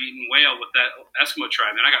Alaska, we were eating whale with that Eskimo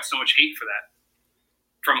tribe, and I got so much hate for that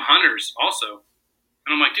from hunters also.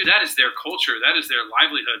 And I'm like, dude, that is their culture. That is their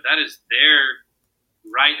livelihood. That is their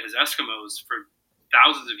right as Eskimos for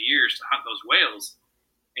thousands of years to hunt those whales.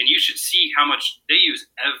 And you should see how much they use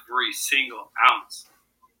every single ounce.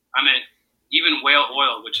 I mean, even whale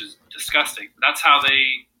oil, which is disgusting. That's how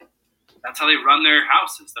they run their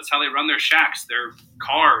houses. That's how they run their shacks, their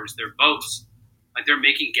cars, their boats. Like they're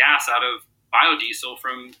making gas out of biodiesel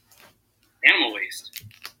from animal waste.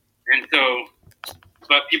 And so,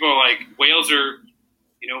 but people are like, whales are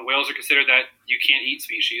considered that you can't eat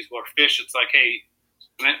species. Well, fish, it's like, hey,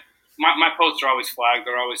 my posts are always flagged.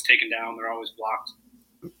 They're always taken down. They're always blocked.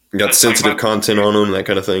 You got sensitive content on them, that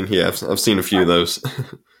kind of thing. Yeah, I've seen a few of those.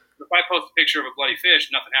 If I post a picture of a bloody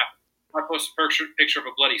fish, nothing happens. If I post a picture of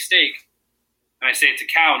a bloody steak and I say it's a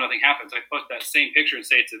cow, nothing happens. I post that same picture and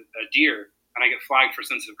say it's a deer, and I get flagged for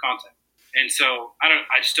sensitive content. And so I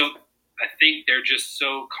think they're just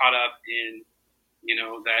so caught up in,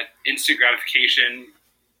 that instant gratification,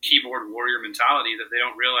 keyboard warrior mentality that they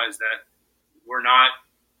don't realize that we're not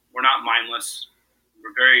mindless.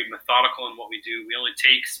 We're very methodical in what we do. We only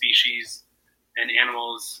take species and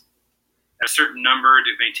animals a certain number to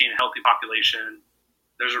maintain a healthy population.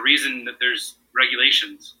 There's a reason that there's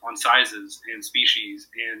regulations on sizes and species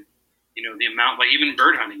and, the amount, like even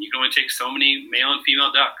bird hunting, you can only take so many male and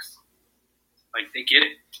female ducks. Like they get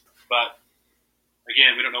it. But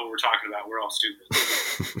again, we don't know what we're talking about. We're all stupid.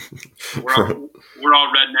 We're all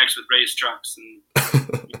rednecks with raised trucks and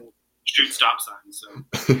shoot stop signs.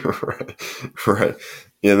 So right.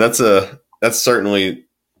 Yeah, that's certainly,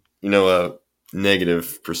 a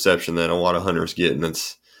negative perception that a lot of hunters get, and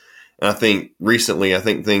I think recently,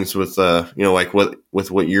 things with like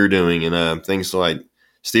with what you're doing and things like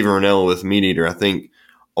Stephen Rennell with Meat Eater, I think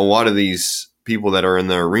a lot of these people that are in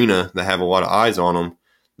the arena that have a lot of eyes on them,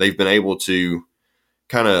 they've been able to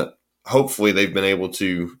hopefully they've been able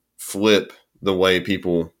to flip the way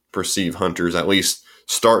people perceive hunters, at least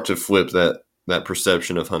start to flip that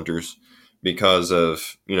perception of hunters, because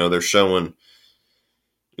of, they're showing,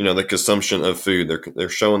 the consumption of food. They're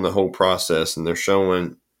showing the whole process, and they're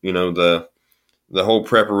showing, the whole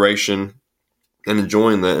preparation and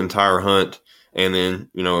enjoying the entire hunt. And then,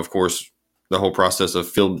 of course, the whole process of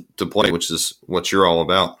field to play, which is what you're all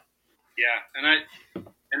about. Yeah.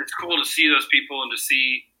 And it's cool to see those people and to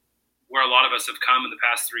see where a lot of us have come in the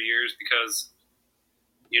past 3 years, because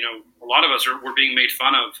a lot of us were being made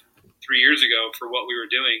fun of 3 years ago for what we were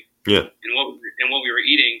doing and what we were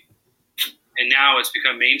eating, and now it's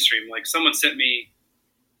become mainstream. Like someone sent me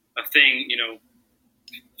a thing,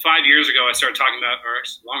 5 years ago I started talking about, or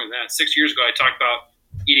actually longer than that, 6 years ago I talked about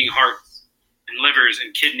eating hearts and livers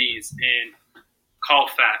and kidneys and caul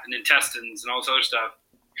fat and intestines and all this other stuff,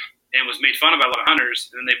 and was made fun of by a lot of hunters.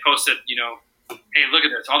 And then they posted, hey, look at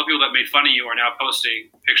this. All the people that made fun of you are now posting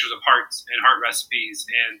pictures of hearts and heart recipes,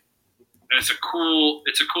 and it's a cool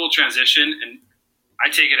transition. And I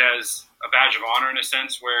take it as a badge of honor in a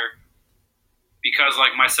sense, where because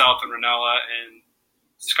like myself and Ranella and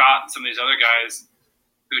Scott and some of these other guys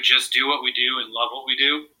who just do what we do and love what we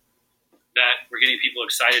do, that we're getting people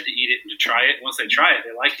excited to eat it and to try it. Once they try it,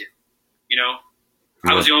 they like it.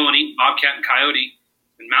 I was the only one eating bobcat and coyote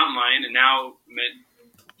and mountain lion, and now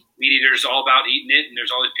meat eaters all about eating it, and there's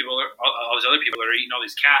all these other people that are eating all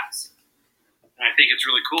these cats. And I think it's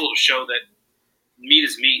really cool to show that meat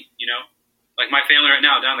is meat. Like my family right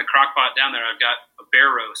now down in the crock pot down there, I've got a bear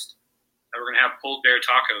roast that we're gonna have pulled bear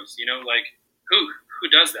tacos. Like who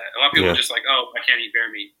does that? A lot of people are just like, oh, I can't eat bear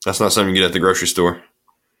meat. That's not something you get at the grocery store,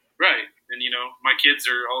 right? And my kids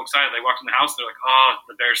are all excited. They walk in the house, they're like, oh,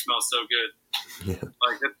 the bear smells so good. Yeah.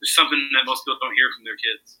 Like that's something that most people don't hear from their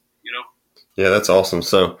kids. Yeah, that's awesome.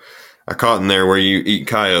 So I caught in there where you eat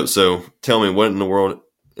coyote. So tell me, what in the world,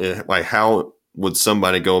 like how would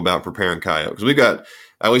somebody go about preparing coyote? Because we got,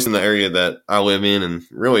 at least in the area that I live in, and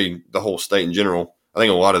really the whole state in general, I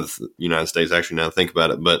think a lot of the United States actually, now to think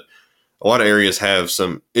about it, but a lot of areas have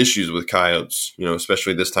some issues with coyotes,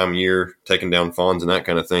 especially this time of year, taking down fawns and that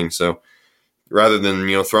kind of thing. So rather than,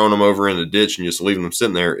 throwing them over in a ditch and just leaving them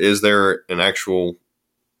sitting there, is there an actual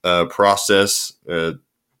process,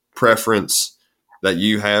 preference that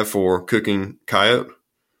you have for cooking coyote?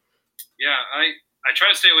 Yeah, I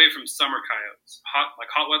try to stay away from summer coyotes,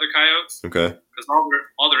 hot weather coyotes. Okay. Because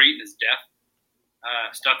all they're eating is death,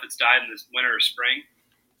 stuff that's died in this winter or spring,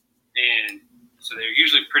 and so they're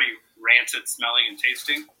usually pretty rancid smelling and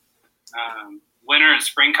tasting. Winter and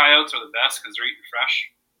spring coyotes are the best because they're eating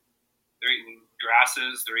fresh. They're eating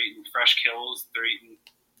grasses. They're eating fresh kills. They're eating,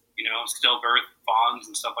 stillbirth fawns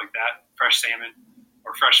and stuff like that. Fresh salmon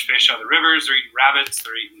or fresh fish out of the rivers. They're eating rabbits.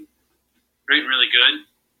 They're eating really good.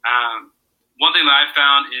 One thing that I've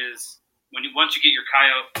found is once you get your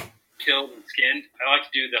coyote killed and skinned, I like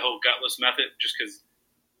to do the whole gutless method just because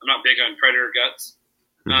I'm not big on predator guts.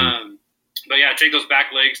 Mm-hmm. But yeah, take those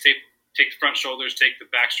back legs, take the front shoulders, take the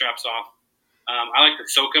back straps off. I like to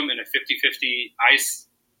soak them in a 50-50 ice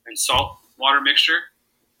and salt water mixture.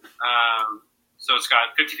 So it's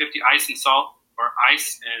got 50-50 ice and salt, or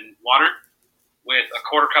ice and water, with a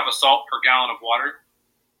quarter cup of salt per gallon of water,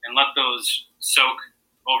 and let those soak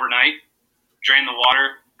overnight. Drain the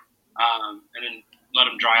water, and then let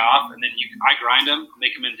them dry off. And then I grind them,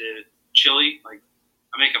 make them into chili. Like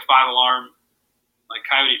I make a 5-alarm like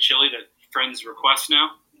coyote chili that friends request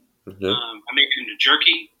now. Mm-hmm. I make it into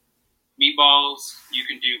jerky, meatballs. You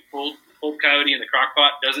can do pulled coyote in the crock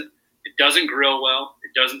pot. It doesn't grill well.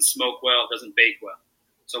 It doesn't smoke well. It doesn't bake well.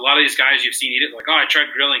 So a lot of these guys you've seen eat it like, oh, I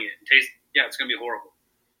tried grilling it. It's going to be horrible.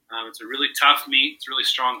 It's a really tough meat. It's really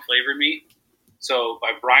strong flavored meat. So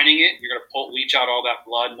by brining it, you're going to leach out all that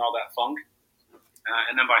blood and all that funk.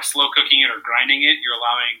 And then by slow cooking it or grinding it, you're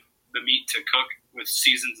allowing the meat to cook with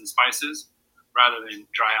seasons and spices rather than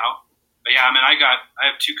dry out. But yeah, I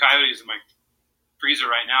have 2 coyotes in my freezer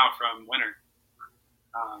right now from winter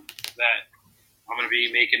that I'm going to be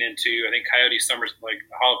making into, I think, coyote summer, like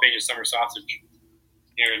jalapeno summer sausage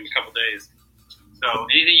here in a couple days. So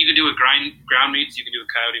anything you can do with ground meats, you can do with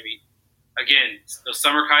coyote meat. Again, those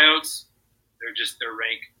summer coyotes, they're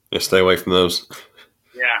rank. Yeah, stay away from those.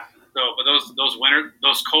 Yeah. So, but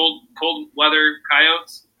those cold weather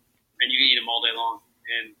coyotes, and you can eat them all day long.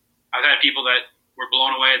 And I've had people that were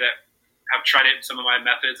blown away that have tried it. Some of my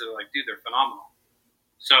methods are like, dude, they're phenomenal.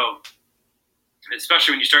 So,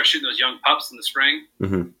 especially when you start shooting those young pups in the spring,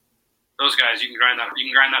 mm-hmm. Those guys, you can grind that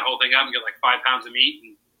whole thing up and get like 5 pounds of meat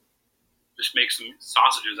and just make some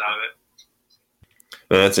sausages out of it.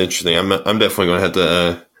 Man, that's interesting. I'm definitely going to have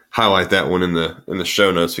to highlight that one in the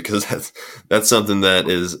show notes, because that's something that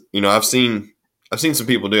is, I've seen some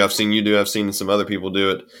people do. I've seen you do. I've seen some other people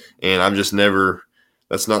do it, and I've just never.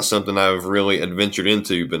 That's not something I've really adventured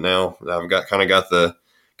into. But now I've got the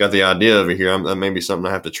idea of it here. That may be something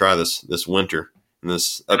I have to try this winter and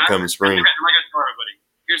this upcoming spring. Like I tell everybody,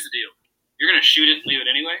 here's the deal: you're going to shoot it and leave it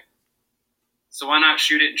anyway. So why not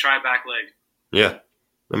shoot it and try back leg? Yeah,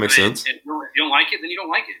 that makes sense. And if you don't like it, then you don't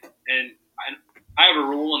like it. And I have a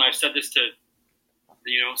rule, and I've said this to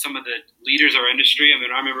some of the leaders of our industry.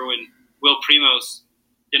 I remember when Will Primos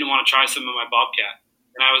didn't want to try some of my bobcat,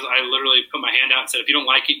 and I literally put my hand out and said, if you don't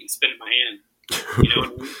like it, you can spit in my hand,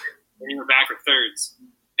 and you were back for thirds.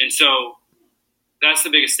 And so that's the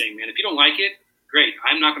biggest thing, man. If you don't like it, great.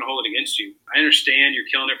 I'm not going to hold it against you. I understand you're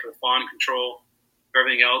killing it for the fawn control, for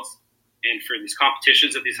everything else, and for these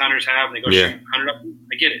competitions that these hunters have, and they go shoot 100 up.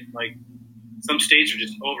 I get it. Like, some states are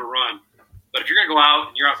just overrun. But if you're going to go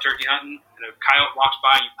out and you're out turkey hunting and a coyote walks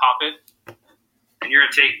by and you pop it and you're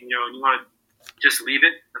going to take, and you want to just leave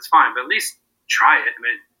it, that's fine. But at least try it. I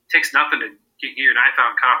mean, it takes nothing to get your knife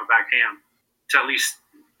out and cut off a back ham to at least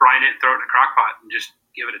brine it and throw it in a crock pot and just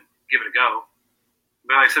give it a go.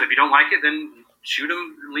 But like I said, if you don't like it, then shoot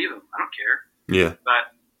them and leave them. I don't care. Yeah.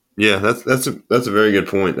 But yeah, that's a very good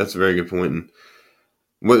point. That's a very good point.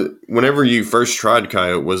 And whenever you first tried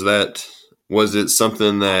coyote, was it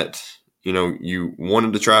something that you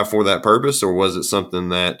wanted to try for that purpose, or was it something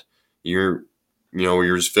that you're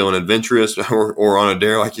just feeling adventurous or on a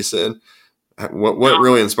dare, like you said? What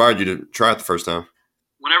really inspired you to try it the first time?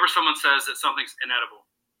 Whenever someone says that something's inedible,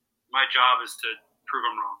 my job is to prove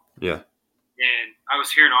them wrong. Yeah. And I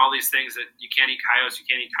was hearing all these things that you can't eat coyotes, you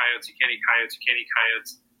can't eat coyotes, you can't eat coyotes, you can't eat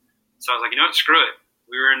coyotes. So I was like, what, screw it.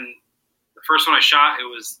 We were in the first one I shot. It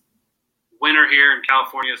was winter here in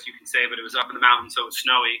California, as you can say, but it was up in the mountains, so it was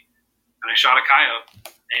snowy. And I shot a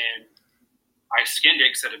coyote, and I skinned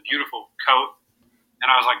it because it had a beautiful coat.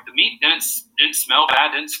 And I was like, the meat didn't smell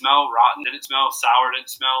bad, didn't smell rotten, didn't smell sour,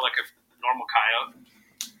 didn't smell like a normal coyote.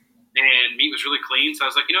 And meat was really clean, so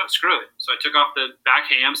I was like, screw it. So I took off the back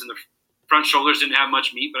hams, and the front shoulders didn't have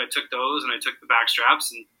much meat, but I took those, and I took the back straps,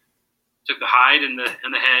 and took the hide and the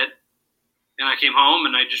head. And I came home,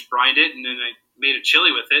 and I just brined it, and then I made a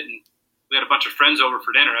chili with it, and we had a bunch of friends over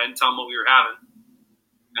for dinner. I didn't tell them what we were having.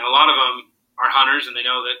 And a lot of them are hunters, and they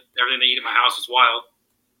know that everything they eat at my house is wild.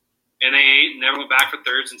 And they ate, and everyone went back for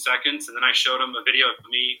thirds and seconds. And then I showed them a video of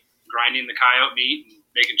me grinding the coyote meat and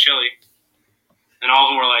making chili. And all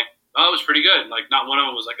of them were like, "Oh, it was pretty good." Like, not one of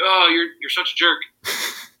them was like, "Oh, you're such a jerk."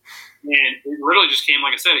 And it literally just came,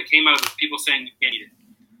 like I said, it came out of the people saying you can't eat it.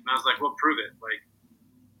 And I was like, "Well, prove it." Like,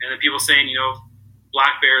 and then people saying,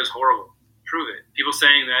 black bear is horrible. Prove it. People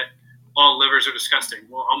saying that all livers are disgusting.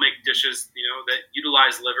 Well, I'll make dishes, that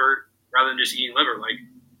utilize liver rather than just eating liver, like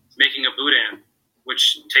making a boudin,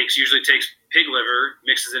 which usually takes pig liver,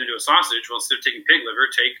 mixes it into a sausage. Well, instead of taking pig liver,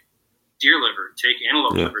 take deer liver, take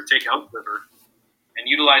antelope liver, take elk liver, and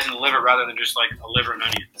utilizing the liver rather than just like a liver and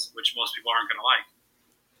onions, which most people aren't going to like.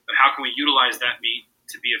 But how can we utilize that meat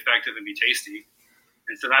to be effective and be tasty?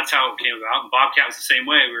 And so that's how it came about. And bobcat was the same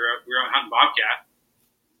way. We were out hunting bobcat,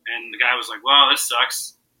 and the guy was like, "Well, this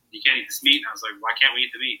sucks. You can't eat this meat." And I was like, "Why can't we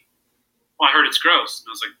eat the meat?" "Well, I heard it's gross." And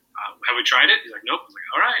I was like, "Have we tried it?" He's like, "Nope." I was like,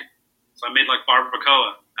 "All right." So I made like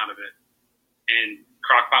barbacoa out of it, and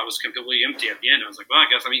crockpot was completely empty at the end. I was like, "Well, I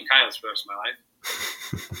guess I'm eating coyotes for the rest of my life."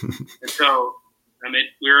 And so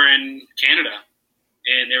we were in Canada,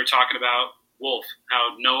 and they were talking about wolf,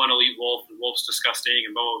 how no one will eat wolf, and wolf's disgusting,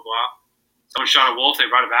 and blah blah blah. Someone shot a wolf, they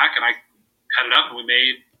brought it back, and I cut it up, and we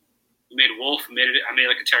made wolf. I made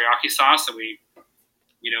like a teriyaki sauce, and we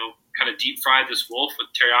kind of deep fried this wolf with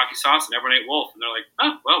teriyaki sauce, and everyone ate wolf. And they're like,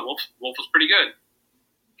 "Oh, well, wolf was pretty good."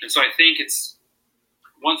 And so I think it's,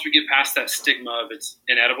 once we get past that stigma of it's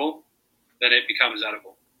inedible, then it becomes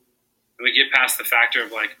edible. And we get past the factor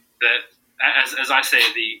of like as I say,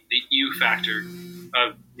 the you factor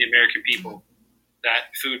of the American people,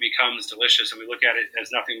 that food becomes delicious, and we look at it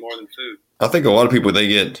as nothing more than food. I think a lot of people, they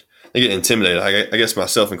get intimidated. I guess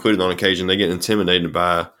myself included on occasion, they get intimidated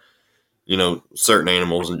by certain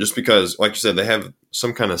animals, and just because, like you said, they have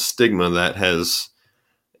some kind of stigma that has,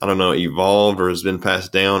 I don't know, evolved or has been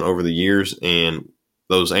passed down over the years, and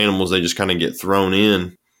those animals, they just kind of get thrown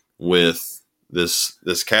in with this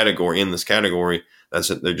category.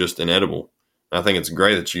 They're just inedible. And I think it's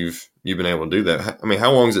great that you've been able to do that. I mean,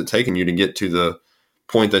 how long has it taken you to get to the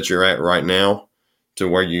point that you're at right now, to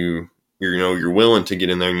where you're willing to get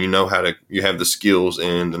in there, and you have the skills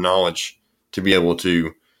and the knowledge to be able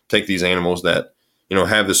to take these animals that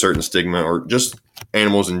have this certain stigma, or just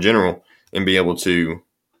animals in general, and be able to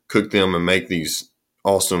cook them and make these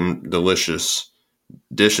awesome, delicious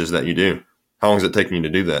dishes that you do? How long has it taken you to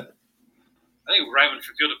do that? I think right when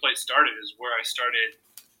Field to Plate started is where I started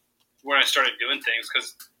doing things,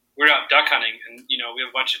 because we're out duck hunting, and we have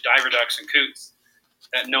a bunch of diver ducks and coots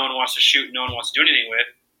that no one wants to shoot, no one wants to do anything with,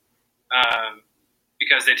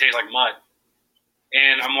 because they taste like mud.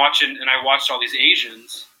 And I watched all these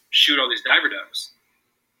Asians shoot all these diver ducks,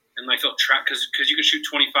 and I felt trapped, because you can shoot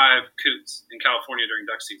 25 coots in California during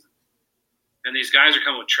duck season, and these guys are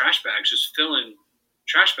coming with trash bags, just filling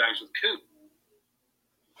trash bags with coot.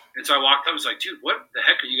 And so I walked up and was like, dude, what the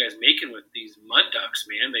heck are you guys making with these mud ducks,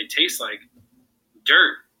 man? They taste like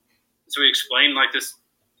dirt. And so he explained like this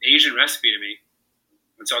Asian recipe to me.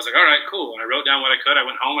 And so I was like, all right, cool. And I wrote down what I could. I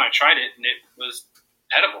went home and I tried it, and it was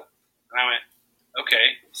edible. And I went,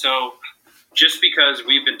 okay. So just because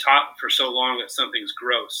we've been taught for so long that something's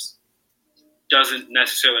gross doesn't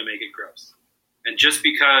necessarily make it gross. And just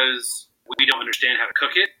because we don't understand how to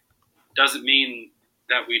cook it doesn't mean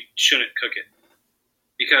that we shouldn't cook it.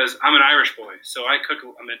 Because I'm an Irish boy, so I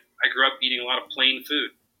grew up eating a lot of plain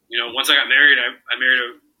food. You know, once I got married, I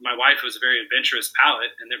married my wife who was a very adventurous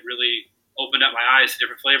palate, and it really opened up my eyes to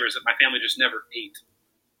different flavors that my family just never ate.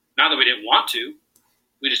 Not that we didn't want to,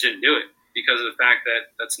 we just didn't do it because of the fact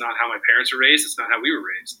that that's not how my parents were raised. It's not how we were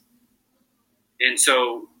raised. And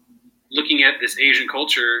so looking at this Asian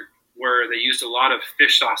culture where they used a lot of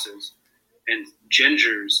fish sauces and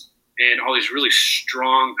gingers and all these really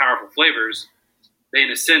strong, powerful flavors, they, in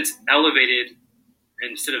a sense, elevated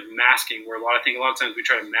instead of masking, where I think a lot of times we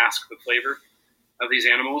try to mask the flavor of these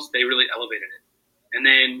animals. They really elevated it. And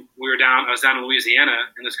then I was down in Louisiana,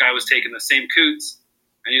 and this guy was taking the same coots,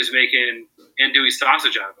 and he was making andouille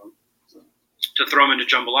sausage out of them to throw them into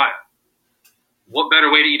jambalaya. What better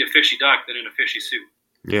way to eat a fishy duck than in a fishy soup?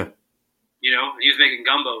 Yeah. You know, he was making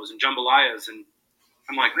gumbos and jambalayas, and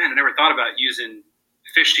I'm like, man, I never thought about using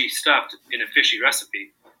fishy stuff in a fishy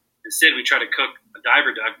recipe. Instead, we try to cook a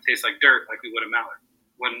diver duck that tastes like dirt, like we would a mallard.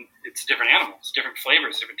 When it's different animals, different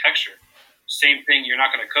flavors, different texture. Same thing, you're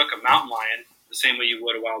not going to cook a mountain lion the same way you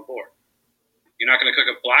would a wild boar. You're not going to cook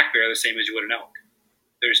a black bear the same as you would an elk.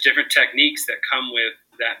 There's different techniques that come with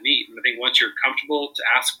that meat. And I think once you're comfortable to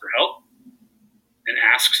ask for help and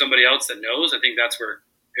ask somebody else that knows, I think that's where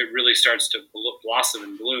it really starts to blossom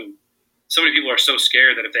and bloom. So many people are so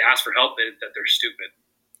scared that if they ask for help, that they're stupid.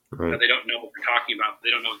 Right. That they don't know what they're talking about. They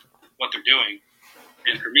don't know what they're doing.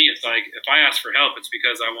 And for me, it's like, if I ask for help, it's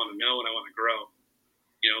because I want to know and I want to grow.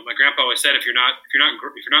 You know, my grandpa always said, if you're not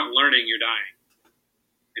learning, you're dying.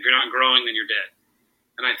 If you're not growing, then you're dead.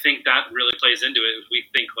 And I think that really plays into it. We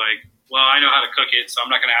think like, well, I know how to cook it, so I'm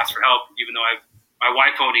not going to ask for help, even though my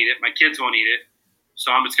wife won't eat it, my kids won't eat it.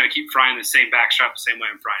 So I'm just going to keep frying the same backstrap the same way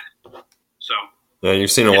I'm frying it. So yeah, you've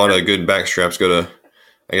seen a lot of good backstraps go to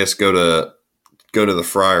the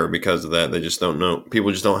fryer because of that. They just don't know.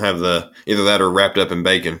 People just don't have either that or wrapped up in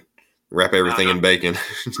bacon. Wrap everything in bacon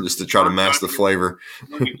just to try to mask the flavor.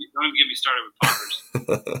 Don't even get me started with poppers.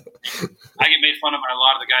 I get made fun of by a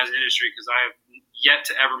lot of the guys in the industry because I have yet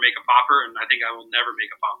to ever make a popper, and I think I will never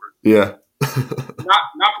make a popper. Yeah.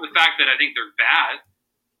 not for the fact that I think they're bad,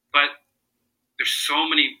 but there's so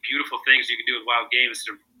many beautiful things you can do with wild game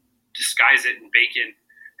instead of disguise it in bacon.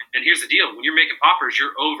 And here's the deal. When you're making poppers,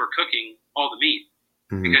 you're overcooking all the meat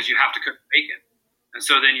because you have to cook bacon. And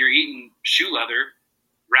so then you're eating shoe leather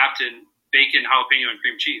wrapped in bacon, jalapeno, and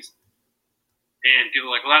cream cheese. And people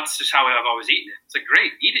are like, well, that's just how I've always eaten it. It's like,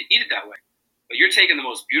 great, eat it that way. But you're taking the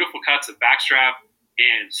most beautiful cuts of backstrap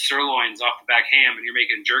and sirloins off the back ham, and you're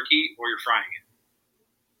making jerky or you're frying it.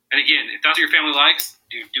 And again, if that's what your family likes,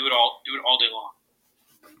 do it all day long.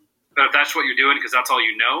 But if that's what you're doing because that's all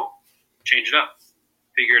you know, change it up.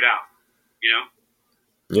 Figure it out, you know?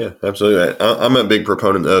 Yeah, absolutely. I'm a big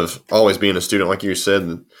proponent of always being a student, like you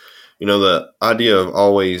said. You know, the idea of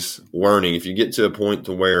always learning, if you get to a point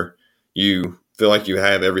to where you feel like you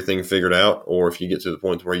have everything figured out, or if you get to the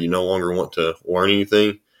point where you no longer want to learn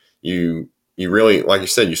anything, you really, like you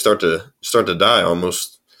said, you start to die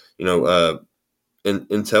almost, you know,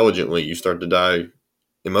 intelligently. You start to die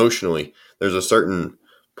emotionally. There's a certain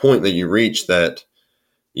point that you reach that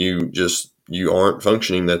you aren't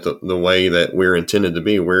functioning the way that we're intended to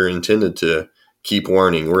be. We're intended to keep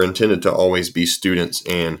learning. We're intended to always be students,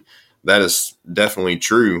 and that is definitely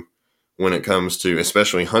true when it comes to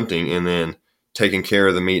especially hunting and then taking care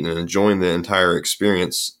of the meat and enjoying the entire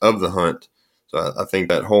experience of the hunt. So I think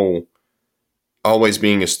that whole always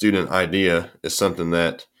being a student idea is something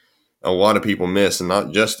that a lot of people miss, and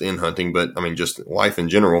not just in hunting, but I mean, just life in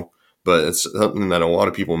general, but it's something that a lot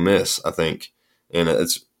of people miss, I think. And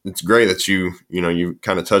it's great that you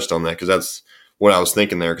kind of touched on that, because that's what I was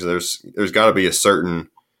thinking there, because there's got to be a certain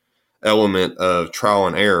element of trial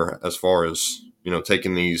and error as far as, you know,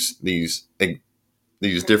 taking these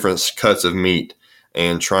different cuts of meat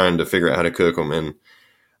and trying to figure out how to cook them. And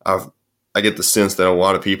I get the sense that a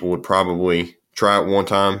lot of people would probably try it one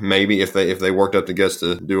time, maybe if they worked up the guts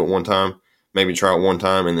to do it one time, maybe try it one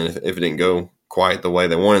time, and then if it didn't go quite the way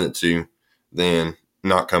they wanted it to, then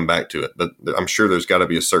not come back to it. But I'm sure there's got to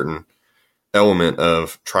be a certain element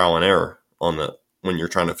of trial and error when you're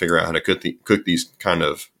trying to figure out how to cook these kind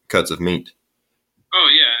of cuts of meat. Oh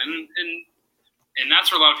yeah, And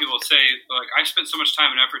that's where a lot of people say, like, I spent so much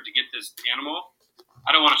time and effort to get this animal.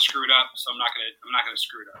 I don't want to screw it up, so I'm not gonna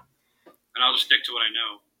screw it up, and I'll just stick to what I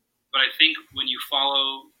know. But I think when you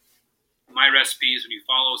follow my recipes, when you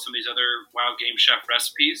follow some of these other Wild Game Chef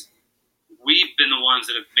recipes, we've been the ones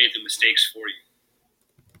that have made the mistakes for you.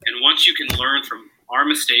 And once you can learn from our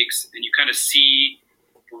mistakes and you kind of see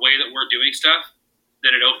the way that we're doing stuff,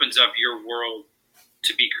 then it opens up your world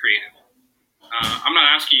to be creative. I'm not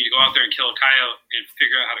asking you to go out there and kill a coyote and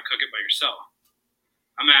figure out how to cook it by yourself.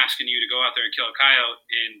 I'm asking you to go out there and kill a coyote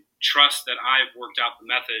and trust that I've worked out the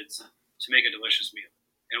methods to make a delicious meal.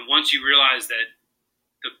 And once you realize that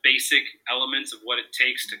the basic elements of what it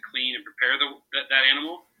takes to clean and prepare that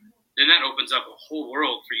animal, then that opens up a whole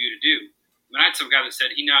world for you to do. I mean, I had some guy that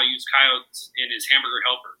said he now uses coyotes in his hamburger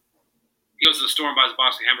helper. He goes to the store and buys a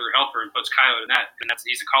box of hamburger helper and puts coyote in that, and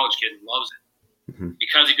he's a college kid and loves it.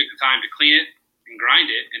 Because he took the time to clean it and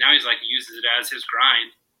grind it, and now he uses it as his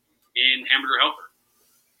grind in hamburger helper.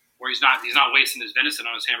 Where he's not wasting his venison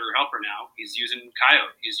on his hamburger helper now. He's using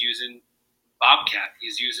coyote. He's using bobcat.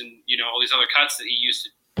 He's using all these other cuts that he used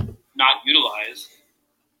to not utilize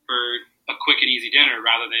for a quick and easy dinner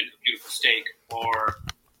rather than a beautiful steak or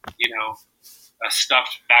a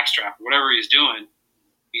stuffed backstrap or whatever he's doing.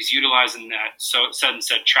 He's utilizing that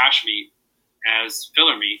said trash meat as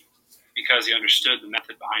filler meat because he understood the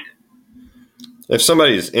method behind it. If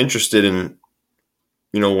somebody's interested in,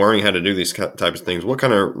 learning how to do these types of things, what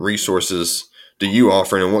kind of resources do you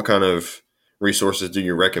offer, and what kind of resources do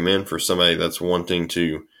you recommend for somebody that's wanting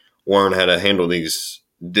to learn how to handle these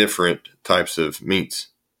different types of meats?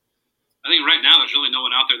 I think right now there's really no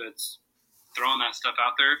one out there that's throwing that stuff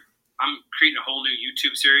out there. I'm creating a whole new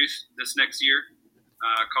YouTube series this next year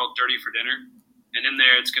called Doughty for Dinner. And in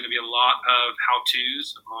there, it's going to be a lot of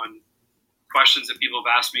how-tos on questions that people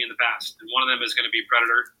have asked me in the past. And one of them is going to be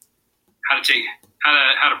predator, how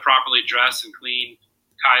to properly dress and clean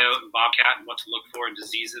coyote and bobcat and what to look for in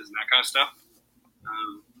diseases and that kind of stuff,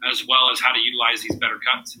 as well as how to utilize these better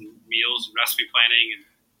cuts and meals and recipe planning. And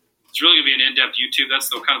it's really going to be an in-depth YouTube. That's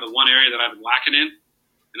the one area that I've been lacking in.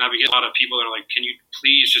 And I've been getting a lot of people that are like, can you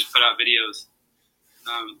please just put out videos?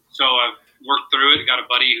 So I've worked through it, got a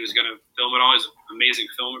buddy who's going to film it all. He's an amazing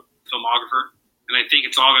filmographer. And I think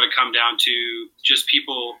it's all going to come down to just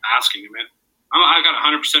people asking. I've got a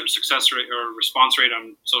 100% success rate or response rate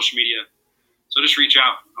on social media. So just reach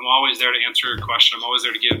out. I'm always there to answer a question. I'm always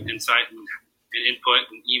there to give insight and input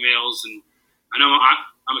and emails. And I know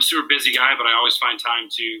I'm a super busy guy, but I always find time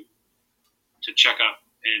to check up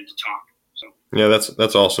and to talk. So yeah,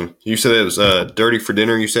 that's awesome. You said it was Doughty for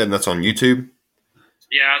Dinner, you said, and that's on YouTube?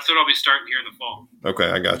 Yeah, that's what I'll be starting here in the fall. Okay,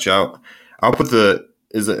 I got you. I'll put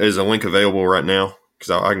is a link available right now?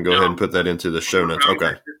 Because I can go ahead and put that into the show notes.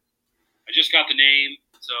 Okay. I just got the name,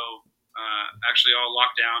 so actually all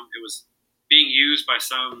locked down. It was being used by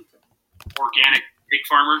some organic pig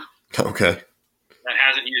farmer. Okay. That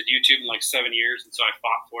hasn't used YouTube in 7 years, and so I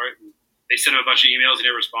fought for it. And they sent him a bunch of emails, he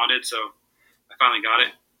never responded, so I finally got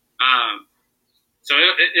it. So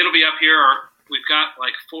it'll be up here. We've got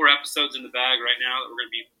 4 episodes in the bag right now that we're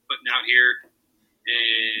going to be putting out here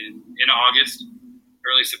in August,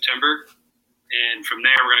 early September. And from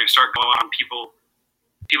there, we're going to start going on people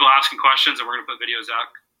asking questions, and we're going to put videos out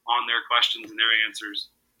on their questions and their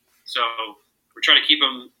answers. So we're trying to keep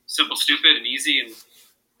them simple, stupid, and easy. And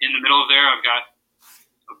in the middle of there, I've got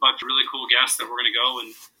a bunch of really cool guests that we're going to go and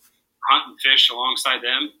hunt and fish alongside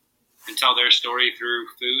them and tell their story through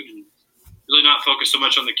food, and really not focus so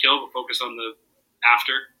much on the kill, but focus on the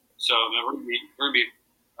after. So we're going to be.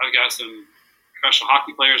 I've got some professional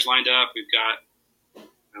hockey players lined up. We've got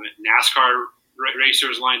NASCAR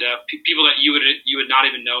racers lined up. People that you would not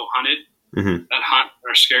even know hunted. Mm-hmm. That hunt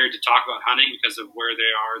are scared to talk about hunting because of where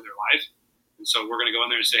they are in their life. And so we're going to go in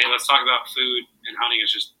there and say, hey, let's talk about food, and hunting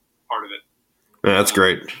is just part of it. Yeah, that's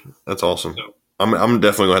great. That's awesome. So, I'm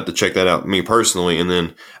definitely going to have to check that out, me personally, and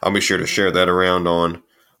then I'll be sure to share that around on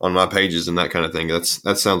my pages and that kind of thing. That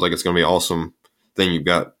sounds like it's going to be an awesome thing you've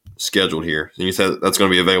got scheduled here. And you said that's going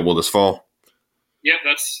to be available this fall? Yep,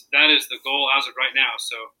 that is the goal as of right now.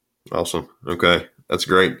 So awesome. Okay, that's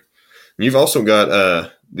great. And you've also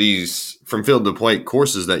got these From Field to Plate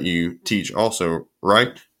courses that you teach also,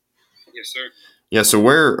 right? Yes, sir. Yeah, so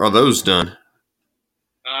where are those done?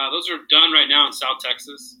 Those are done right now in South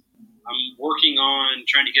Texas. I'm working on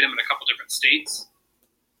trying to get them in a couple different states.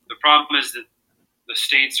 The problem is that the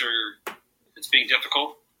states it's being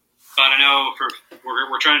difficult. But I know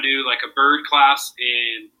we're trying to do a bird class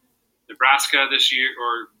in Nebraska this year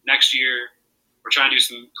or next year. We're trying to do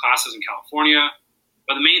some classes in California.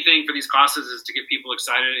 But the main thing for these classes is to get people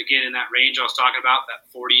excited, again, in that range I was talking about,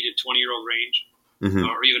 that 40 to 20-year-old range.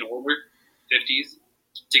 or even older, 50s,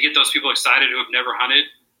 to get those people excited who have never hunted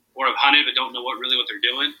or have hunted but don't know what they're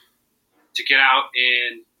doing, to get out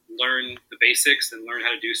and learn the basics and learn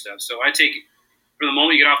how to do stuff. So I take, from the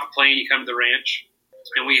moment you get off the plane, you come to the ranch,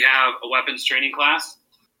 and we have a weapons training class.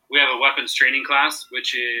 We have a weapons training class,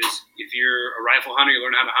 which is, if you're a rifle hunter, you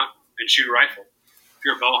learn how to hunt and shoot a rifle. If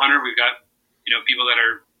you're a bow hunter, we've got people that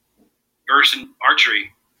are versed in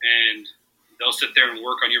archery, and they'll sit there and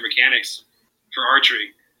work on your mechanics for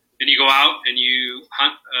archery. Then you go out and you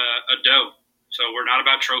hunt a doe. So we're not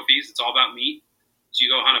about trophies. It's all about meat. So you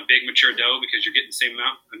go hunt a big mature doe because you're getting the same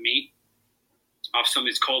amount of meat off some of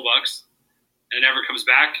these coal bucks. And it never comes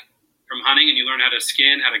back from hunting, and you learn how to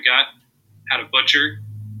skin, how to gut, how to butcher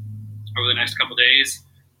over the next couple of days.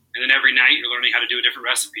 And then every night you're learning how to do a different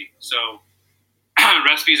recipe. So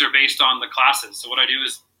recipes are based on the classes. So what I do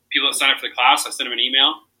is, people that sign up for the class, I send them an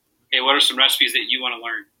email. Hey, what are some recipes that you want to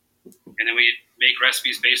learn? And then we make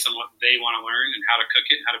recipes based on what they want to learn and how to cook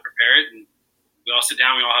it, how to prepare it. And we all sit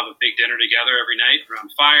down. We all have a big dinner together every night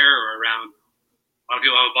around fire, or around, a lot of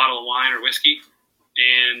people have a bottle of wine or whiskey.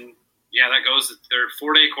 And yeah, that goes. They're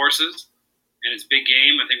 4-day courses, and it's big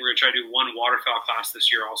game. I think we're going to try to do one waterfowl class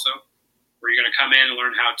this year also, where you're going to come in and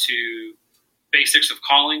learn how to, basics of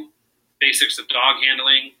calling, basics of dog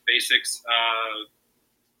handling, basics of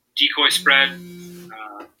decoy spread,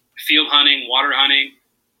 field hunting, water hunting,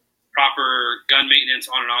 proper gun maintenance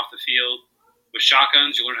on and off the field. With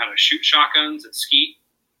shotguns, you'll learn how to shoot shotguns and skeet.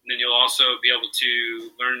 And then you'll also be able to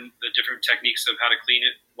learn the different techniques of how to clean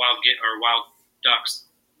it, wild ducks.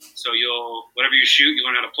 So whatever you shoot, you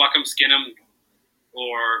learn how to pluck them, skin them,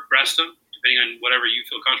 or breast them, depending on whatever you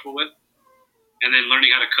feel comfortable with. And then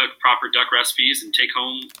learning how to cook proper duck recipes and take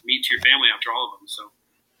home meat to your family after all of them.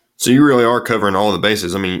 So you really are covering all the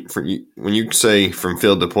bases. I mean, when you say from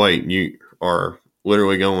field to plate, you are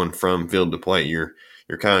literally going from field to plate. You're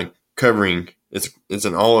kind of covering. It's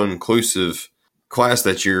an all inclusive class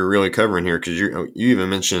that you're really covering here, because you even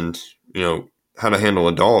mentioned how to handle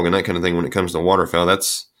a dog and that kind of thing when it comes to waterfowl.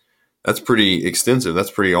 That's pretty extensive.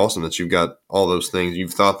 That's pretty awesome that you've got all those things.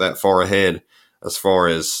 You've thought that far ahead as far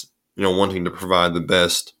as wanting to provide the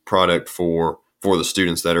best product for the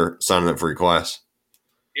students that are signing up for your class.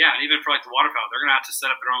 Yeah, and even for the waterfowl, they're going to have to set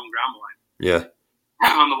up their own ground blind. Yeah.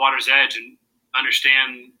 On the water's edge, and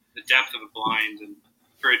understand the depth of a blind. And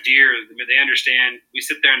for a deer, they understand. We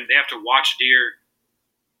sit there and they have to watch deer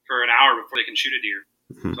for an hour before they can shoot a deer.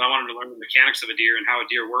 Mm-hmm. So I want them to learn the mechanics of a deer and how a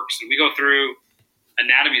deer works. And we go through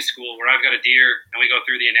anatomy school where I've got a deer and we go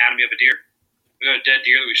through the anatomy of a deer. We got a dead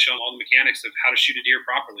deer that we show them all the mechanics of how to shoot a deer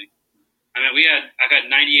properly. I mean, I've had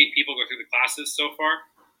 98 people go through the classes so far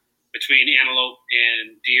between antelope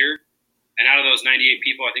and deer. And out of those 98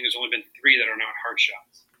 people, I think there's only been 3 that are not hard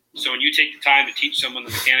shots. So when you take the time to teach someone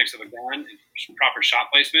the mechanics of a gun and proper shot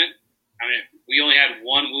placement, I mean, we only had 1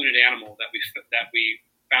 wounded animal that we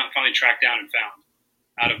finally tracked down and found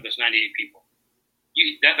out of those 98 people.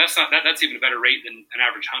 That's even a better rate than an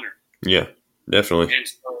average hunter. Yeah, definitely. And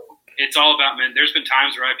so it's all about, man, there's been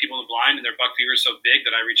times where I have people in the blind and their buck fever is so big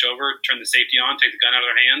that I reach over, turn the safety on, take the gun out of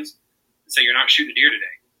their hands, and say, you're not shooting a deer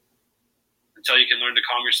today. Until you can learn to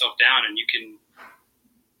calm yourself down, and you can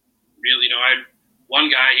really, I had one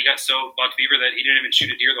guy, he got so buck fever that he didn't even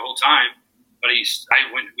shoot a deer the whole time, but we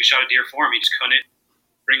shot a deer for him. He just couldn't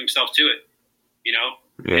bring himself to it,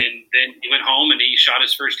 Yeah. And then he went home and he shot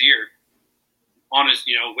his first deer on his,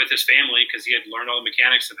 with his family, because he had learned all the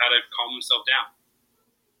mechanics of how to calm himself down.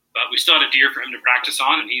 But we still had a deer for him to practice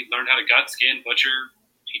on, and he learned how to gut, skin, butcher.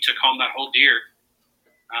 He took home that whole deer.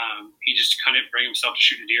 He just couldn't bring himself to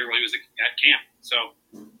shoot a deer while he was at camp. So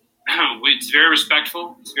it's very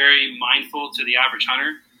respectful. It's very mindful to the average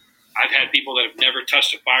hunter. I've had people that have never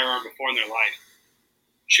touched a firearm before in their life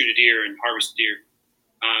shoot a deer and harvest a deer.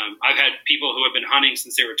 I've had people who have been hunting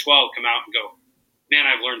since they were 12 come out and go, man,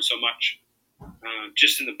 I've learned so much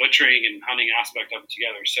just in the butchering and hunting aspect of it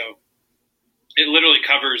together. So it literally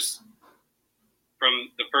covers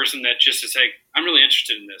from the person that just is like, I'm really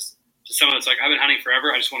interested in this, to someone that's like, I've been hunting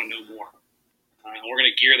forever, I just want to know more. And we're going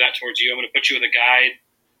to gear that towards you. I'm going to put you with a guide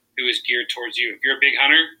who is geared towards you. If you're a big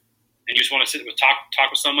hunter and you just want to talk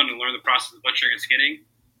with someone and learn the process of butchering and skinning,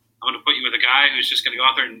 I'm going to put you with a guy who's just going to go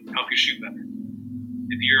out there and help you shoot better.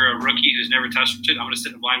 If you're a rookie who's never touched it, I'm going to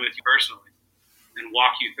sit in the blind with you personally and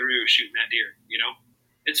walk you through shooting that deer.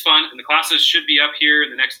 It's fun, and the classes should be up here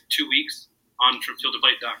in the next 2 weeks on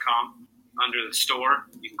fromfieldtoplate.com under the store.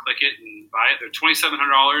 You can click it and buy it. They're $2,700.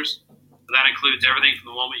 That includes everything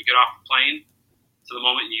from the moment you get off the plane to the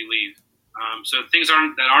moment you leave. So things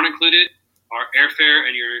that aren't included are airfare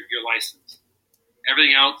and your license.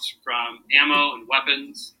 Everything else, from ammo and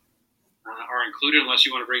weapons are included unless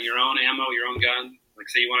you want to bring your own ammo, your own gun. Like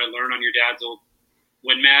say you want to learn on your dad's old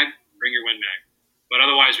Win Mag, bring your Win Mag. But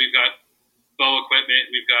otherwise, we've got bow equipment,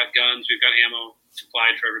 we've got guns, we've got ammo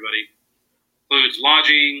supplied for everybody. Includes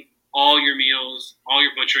lodging, all your meals, all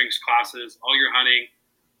your butchering classes, all your hunting.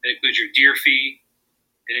 It includes your deer fee.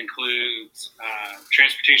 It includes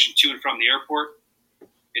transportation to and from the airport.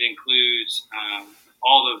 It includes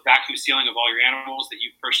all the vacuum sealing of all your animals that you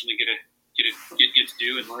personally get to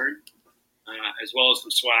do and learn, as well as some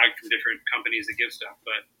swag from different companies that give stuff.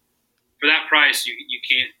 But for that price, you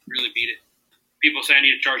can't really beat it. People say I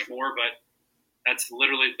need to charge more, but that's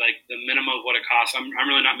literally like the minimum of what it costs. I'm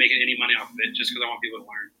really not making any money off of it just because I want people to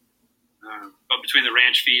learn. But between the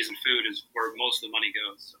ranch fees and food is where most of the money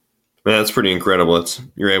goes. So. Man, that's pretty incredible.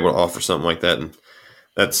 You're able to offer something like that, and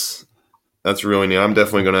that's really neat. I'm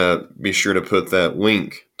definitely going to be sure to put that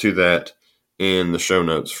link to that in the show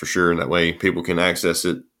notes for sure. That way people can access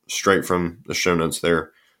it straight from the show notes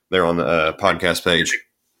there on the podcast page.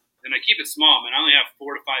 And I keep it small, man. I only have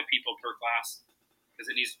 4 to 5 people per class because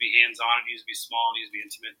it needs to be hands-on. It needs to be small. It needs to be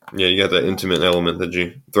intimate. Yeah, you got that intimate element that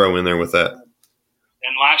you throw in there with that.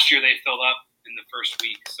 And last year they filled up in the first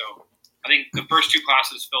week. So I think the first 2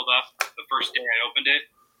 classes filled up the first day I opened it.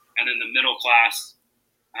 And then the middle class,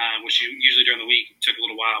 which usually during the week took a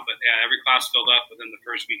little while. But yeah, every class filled up within the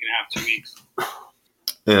first week and a half, 2 weeks.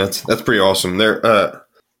 Yeah, that's pretty awesome. There,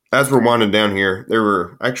 as we're winding down here, there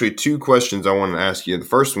were actually 2 questions I wanted to ask you. The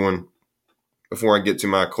first one, before I get to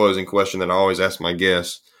my closing question that I always ask my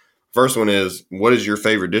guests, first one is, what is your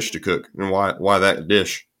favorite dish to cook, and why that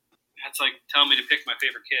dish? That's like telling me to pick my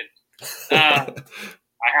favorite kid.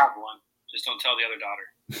 I have one. Just don't tell the other daughter.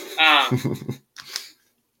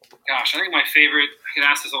 Gosh, I think my favorite, I get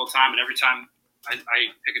asked this all the time, and every time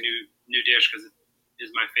I pick a new dish because it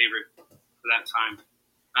is my favorite for that time.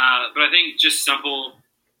 But I think just simple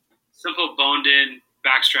boned-in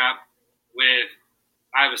backstrap with,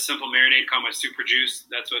 I have a simple marinade called my super juice.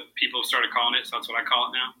 That's what people started calling it, so that's what I call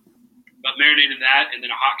it now. But marinated that, and then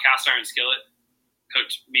a hot cast iron skillet,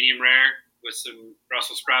 cooked medium rare with some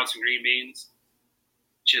Brussels sprouts and green beans.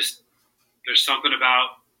 Just, there's something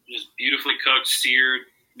about just beautifully cooked, seared,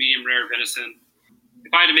 medium rare venison.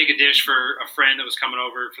 If I had to make a dish for a friend that was coming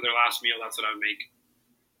over for their last meal, that's what I would make.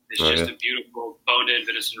 It's just a beautiful boned-in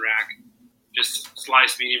venison rack, just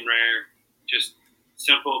sliced medium rare, just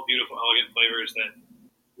simple, beautiful, elegant flavors that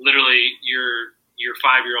literally your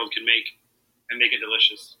 5-year-old can make and make it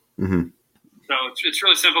delicious. Mm-hmm. So it's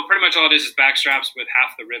really simple. Pretty much all it is backstraps with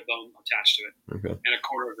half the rib bone attached to it, and a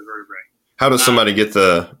quarter of the vertebrae. How does somebody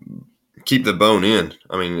keep the bone in?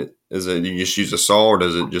 I mean, is it you just use a saw, or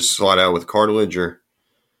does it just slide out with cartilage? Or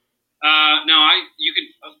no, you could.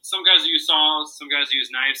 Some guys use saws, some guys use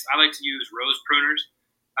knives. I like to use rose pruners.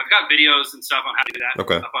 I've got videos and stuff on how to do that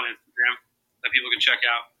up on Instagram that people can check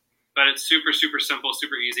out. But it's super, super simple,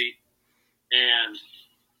 super easy, and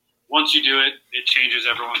once you do it, it changes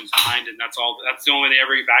everyone's mind, and that's all. That's the only way they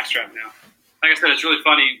ever eat backstrap now. Like I said, it's really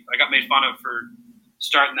funny. I got made fun of for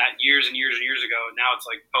starting that years and years and years ago, and now it's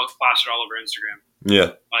like plastered all over Instagram.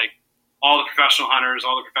 Yeah. Like all the professional hunters,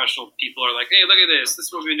 all the professional people are like, "Hey, look at this! This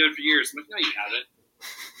is what we've been doing for years." I'm like, "No, you haven't."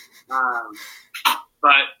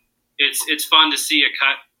 But it's fun to see a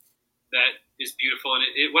cut that is beautiful, and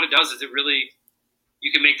what it does is it really,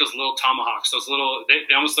 you can make those little tomahawks. Those little, they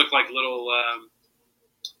almost look like little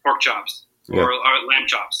pork chops or lamb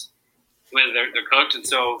chops when they're cooked. And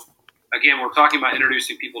so, again, we're talking about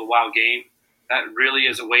introducing people to wild game. That really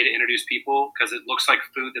is a way to introduce people because it looks like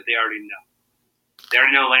food that they already know. They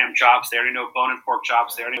already know lamb chops. They already know bone and pork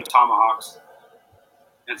chops. They already know tomahawks.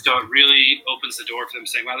 And so it really opens the door for them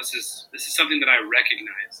saying, wow, this is something that I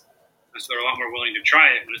recognize. And so they're a lot more willing to try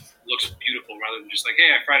it when it looks beautiful rather than just like,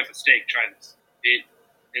 hey, I fried up a steak, try this.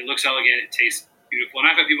 It looks elegant. It tastes beautiful. And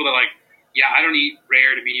I've had people that are like, yeah, I don't eat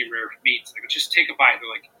rare to medium rare meats. Like, just take a bite. They're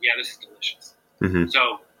like, yeah, this is delicious. Mm-hmm.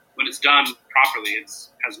 So when it's done properly, it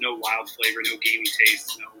has no wild flavor, no gamey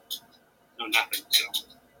taste, no nothing. So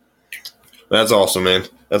that's awesome, man.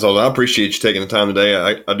 That's awesome. I appreciate you taking the time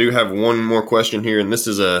today. I do have one more question here, and this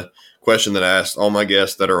is a question that I asked all my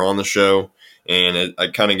guests that are on the show, and I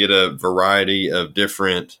kind of get a variety of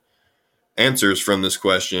different answers from this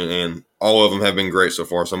question, and all of them have been great so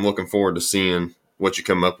far. So I'm looking forward to seeing what you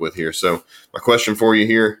come up with here. So my question for you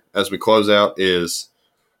here as we close out is,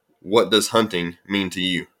 what does hunting mean to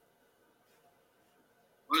you?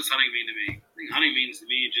 What does hunting mean to me? I think hunting means to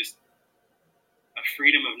me just a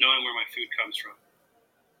freedom of knowing where my food comes from.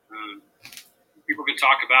 People can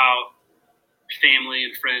talk about family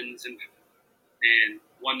and friends and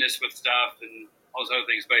oneness with stuff and all those other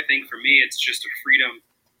things, but I think for me it's just a freedom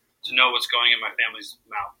to know what's going in my family's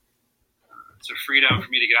mouth. It's a freedom for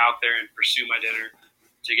me to get out there and pursue my dinner,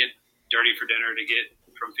 to get dirty for dinner, to get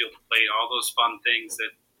from field to plate, all those fun things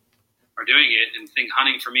that are doing it. And think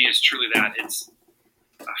hunting for me is truly that. It's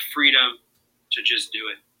a freedom to just do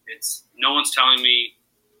it. It's no one's telling me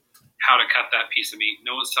how to cut that piece of meat.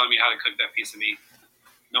 No one's telling me how to cook that piece of meat.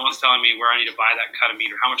 No one's telling me where I need to buy that cut of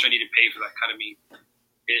meat or how much I need to pay for that cut of meat.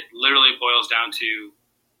 It literally boils down to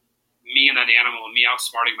me and that animal and me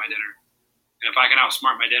outsmarting my dinner. And if I can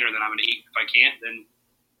outsmart my dinner, then I'm going to eat. If I can't, then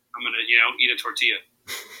I'm going to, eat a tortilla.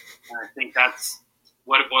 And I think that's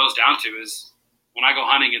what it boils down to is when I go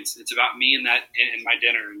hunting, it's about me and my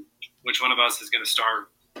dinner and which one of us is going to starve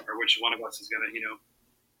or which one of us is going to,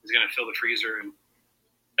 is going to fill the freezer. And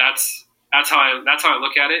that's how I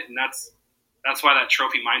look at it. And that's why that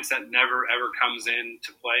trophy mindset never, ever comes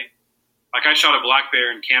into play. Like I shot a black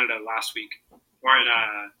bear in Canada last week or in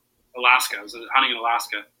Alaska. I was hunting in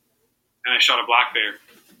Alaska and I shot a black bear.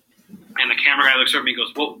 And the camera guy looks over at me and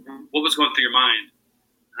goes, what was going through your mind?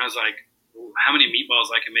 And I was like, how many meatballs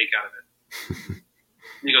I can make out of it?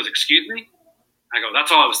 And he goes, excuse me? I go,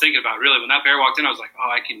 that's all I was thinking about, really. When that bear walked in, I was like,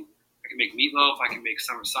 I can make meatloaf. I can make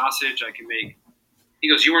summer sausage. He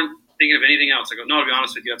goes, you weren't thinking of anything else? I go, no, to be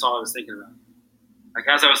honest with you, that's all I was thinking about. Like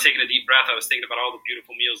as I was taking a deep breath, I was thinking about all the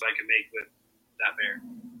beautiful meals I could make with that bear.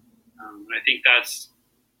 And I think that's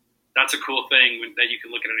a cool thing that you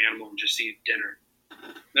can look at an animal and just see dinner.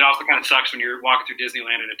 It also kind of sucks when you're walking through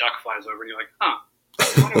Disneyland and a duck flies over and you're like, I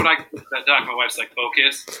wonder what I can do with that duck. My wife's like,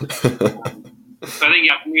 focus. So I think,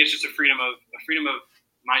 for me, it's just a freedom of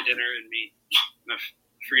my dinner and me, a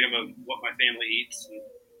freedom of what my family eats. And,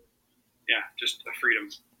 just a freedom.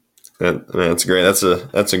 That's great. That's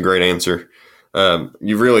a great answer.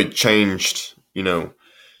 You've really changed, you're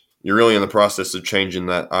really in the process of changing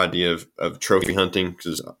that idea of trophy hunting,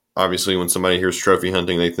 because obviously when somebody hears trophy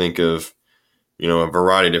hunting, they think of, a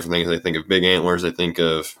variety of different things. They think of big antlers. They think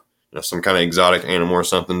of, some kind of exotic animal or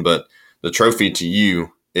something. But the trophy to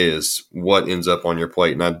you is what ends up on your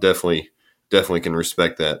plate. And I definitely can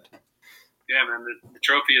respect that. Yeah, man. The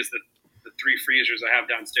trophy is the 3 freezers I have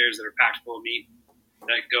downstairs that are packed full of meat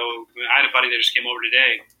that go. I had a buddy that just came over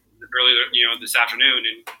today, earlier, this afternoon,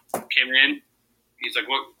 and came in. He's like,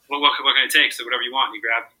 what can I take? So whatever you want. And he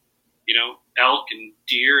grabbed, elk and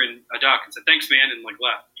deer and a duck and said, thanks, man, and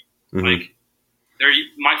left. Mm-hmm.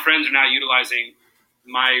 My friends are now utilizing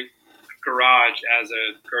my garage as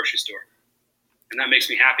a grocery store. And that makes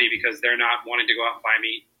me happy because they're not wanting to go out and buy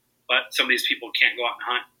meat. But some of these people can't go out and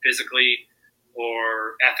hunt physically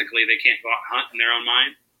or ethically. They can't go out and hunt in their own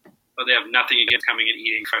mind. But they have nothing against coming and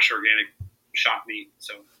eating fresh, organic, shot meat.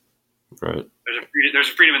 So right.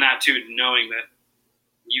 There's a freedom in that, too, knowing that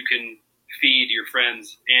you can feed your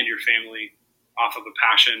friends and your family off of a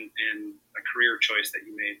passion and a career choice that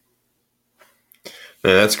you made.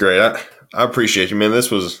 Man, that's great. I appreciate you, man. This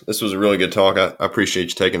was a really good talk. I appreciate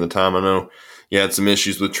you taking the time. I know you had some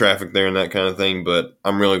issues with traffic there and that kind of thing, but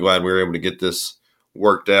I'm really glad we were able to get this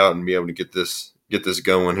worked out and be able to get this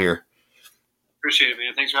going here. Appreciate it,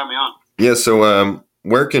 man. Thanks for having me on. Yeah. So,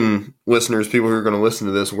 where can listeners, people who are going to listen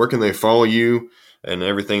to this, where can they follow you and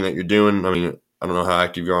everything that you're doing? I mean, I don't know how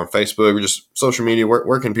active you are on Facebook or just social media.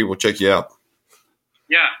 Where can people check you out?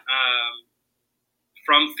 Yeah.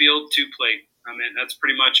 From field to plate. I mean, that's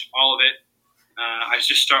pretty much all of it. I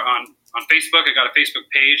just start on Facebook. I got a Facebook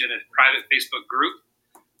page and a private Facebook group.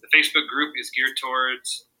 The Facebook group is geared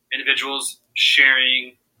towards individuals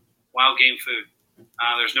sharing wild game food.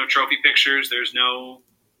 There's no trophy pictures. There's no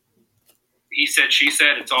he said, she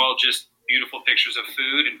said. It's all just beautiful pictures of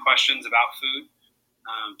food and questions about food.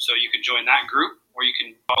 So you can join that group, or you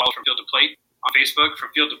can follow From Field to Plate on Facebook, From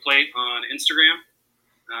Field to Plate on Instagram,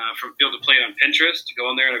 From Field to Plate on Pinterest.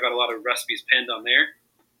 Go on there, and I've got a lot of recipes pinned on there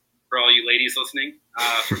for all you ladies listening.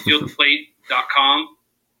 FromFieldToPlate.com,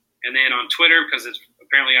 and then on Twitter, because it's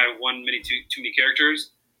apparently I have too many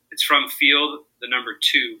characters. It's From Field, the number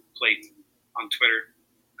 2 Plate on Twitter.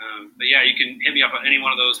 But yeah, you can hit me up on any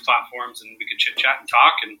one of those platforms, and we can chit chat and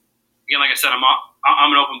talk. And again, like I said, I'm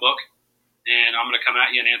an open book, and I'm going to come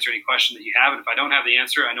at you and answer any question that you have. And if I don't have the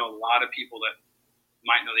answer, I know a lot of people that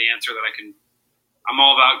might know the answer that I can. I'm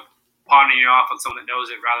all about pawning you off on someone that knows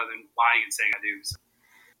it rather than lying and saying I do. So.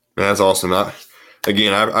 That's awesome. I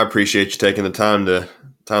appreciate you taking the time to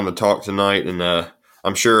talk tonight, and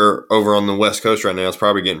I'm sure over on the West Coast right now, it's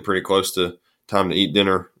probably getting pretty close to time to eat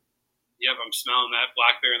dinner. Yep, I'm smelling that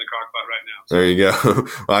black bear in the crock pot right now. So. There you go.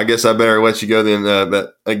 Well, I guess I better let you go then.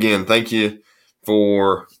 But again, thank you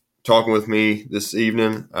for talking with me this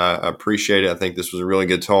evening. I appreciate it. I think this was a really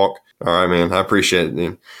good talk. All right, man. I appreciate it,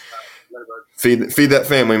 man. Feed that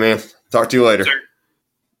family, man. Talk to you later. Sir.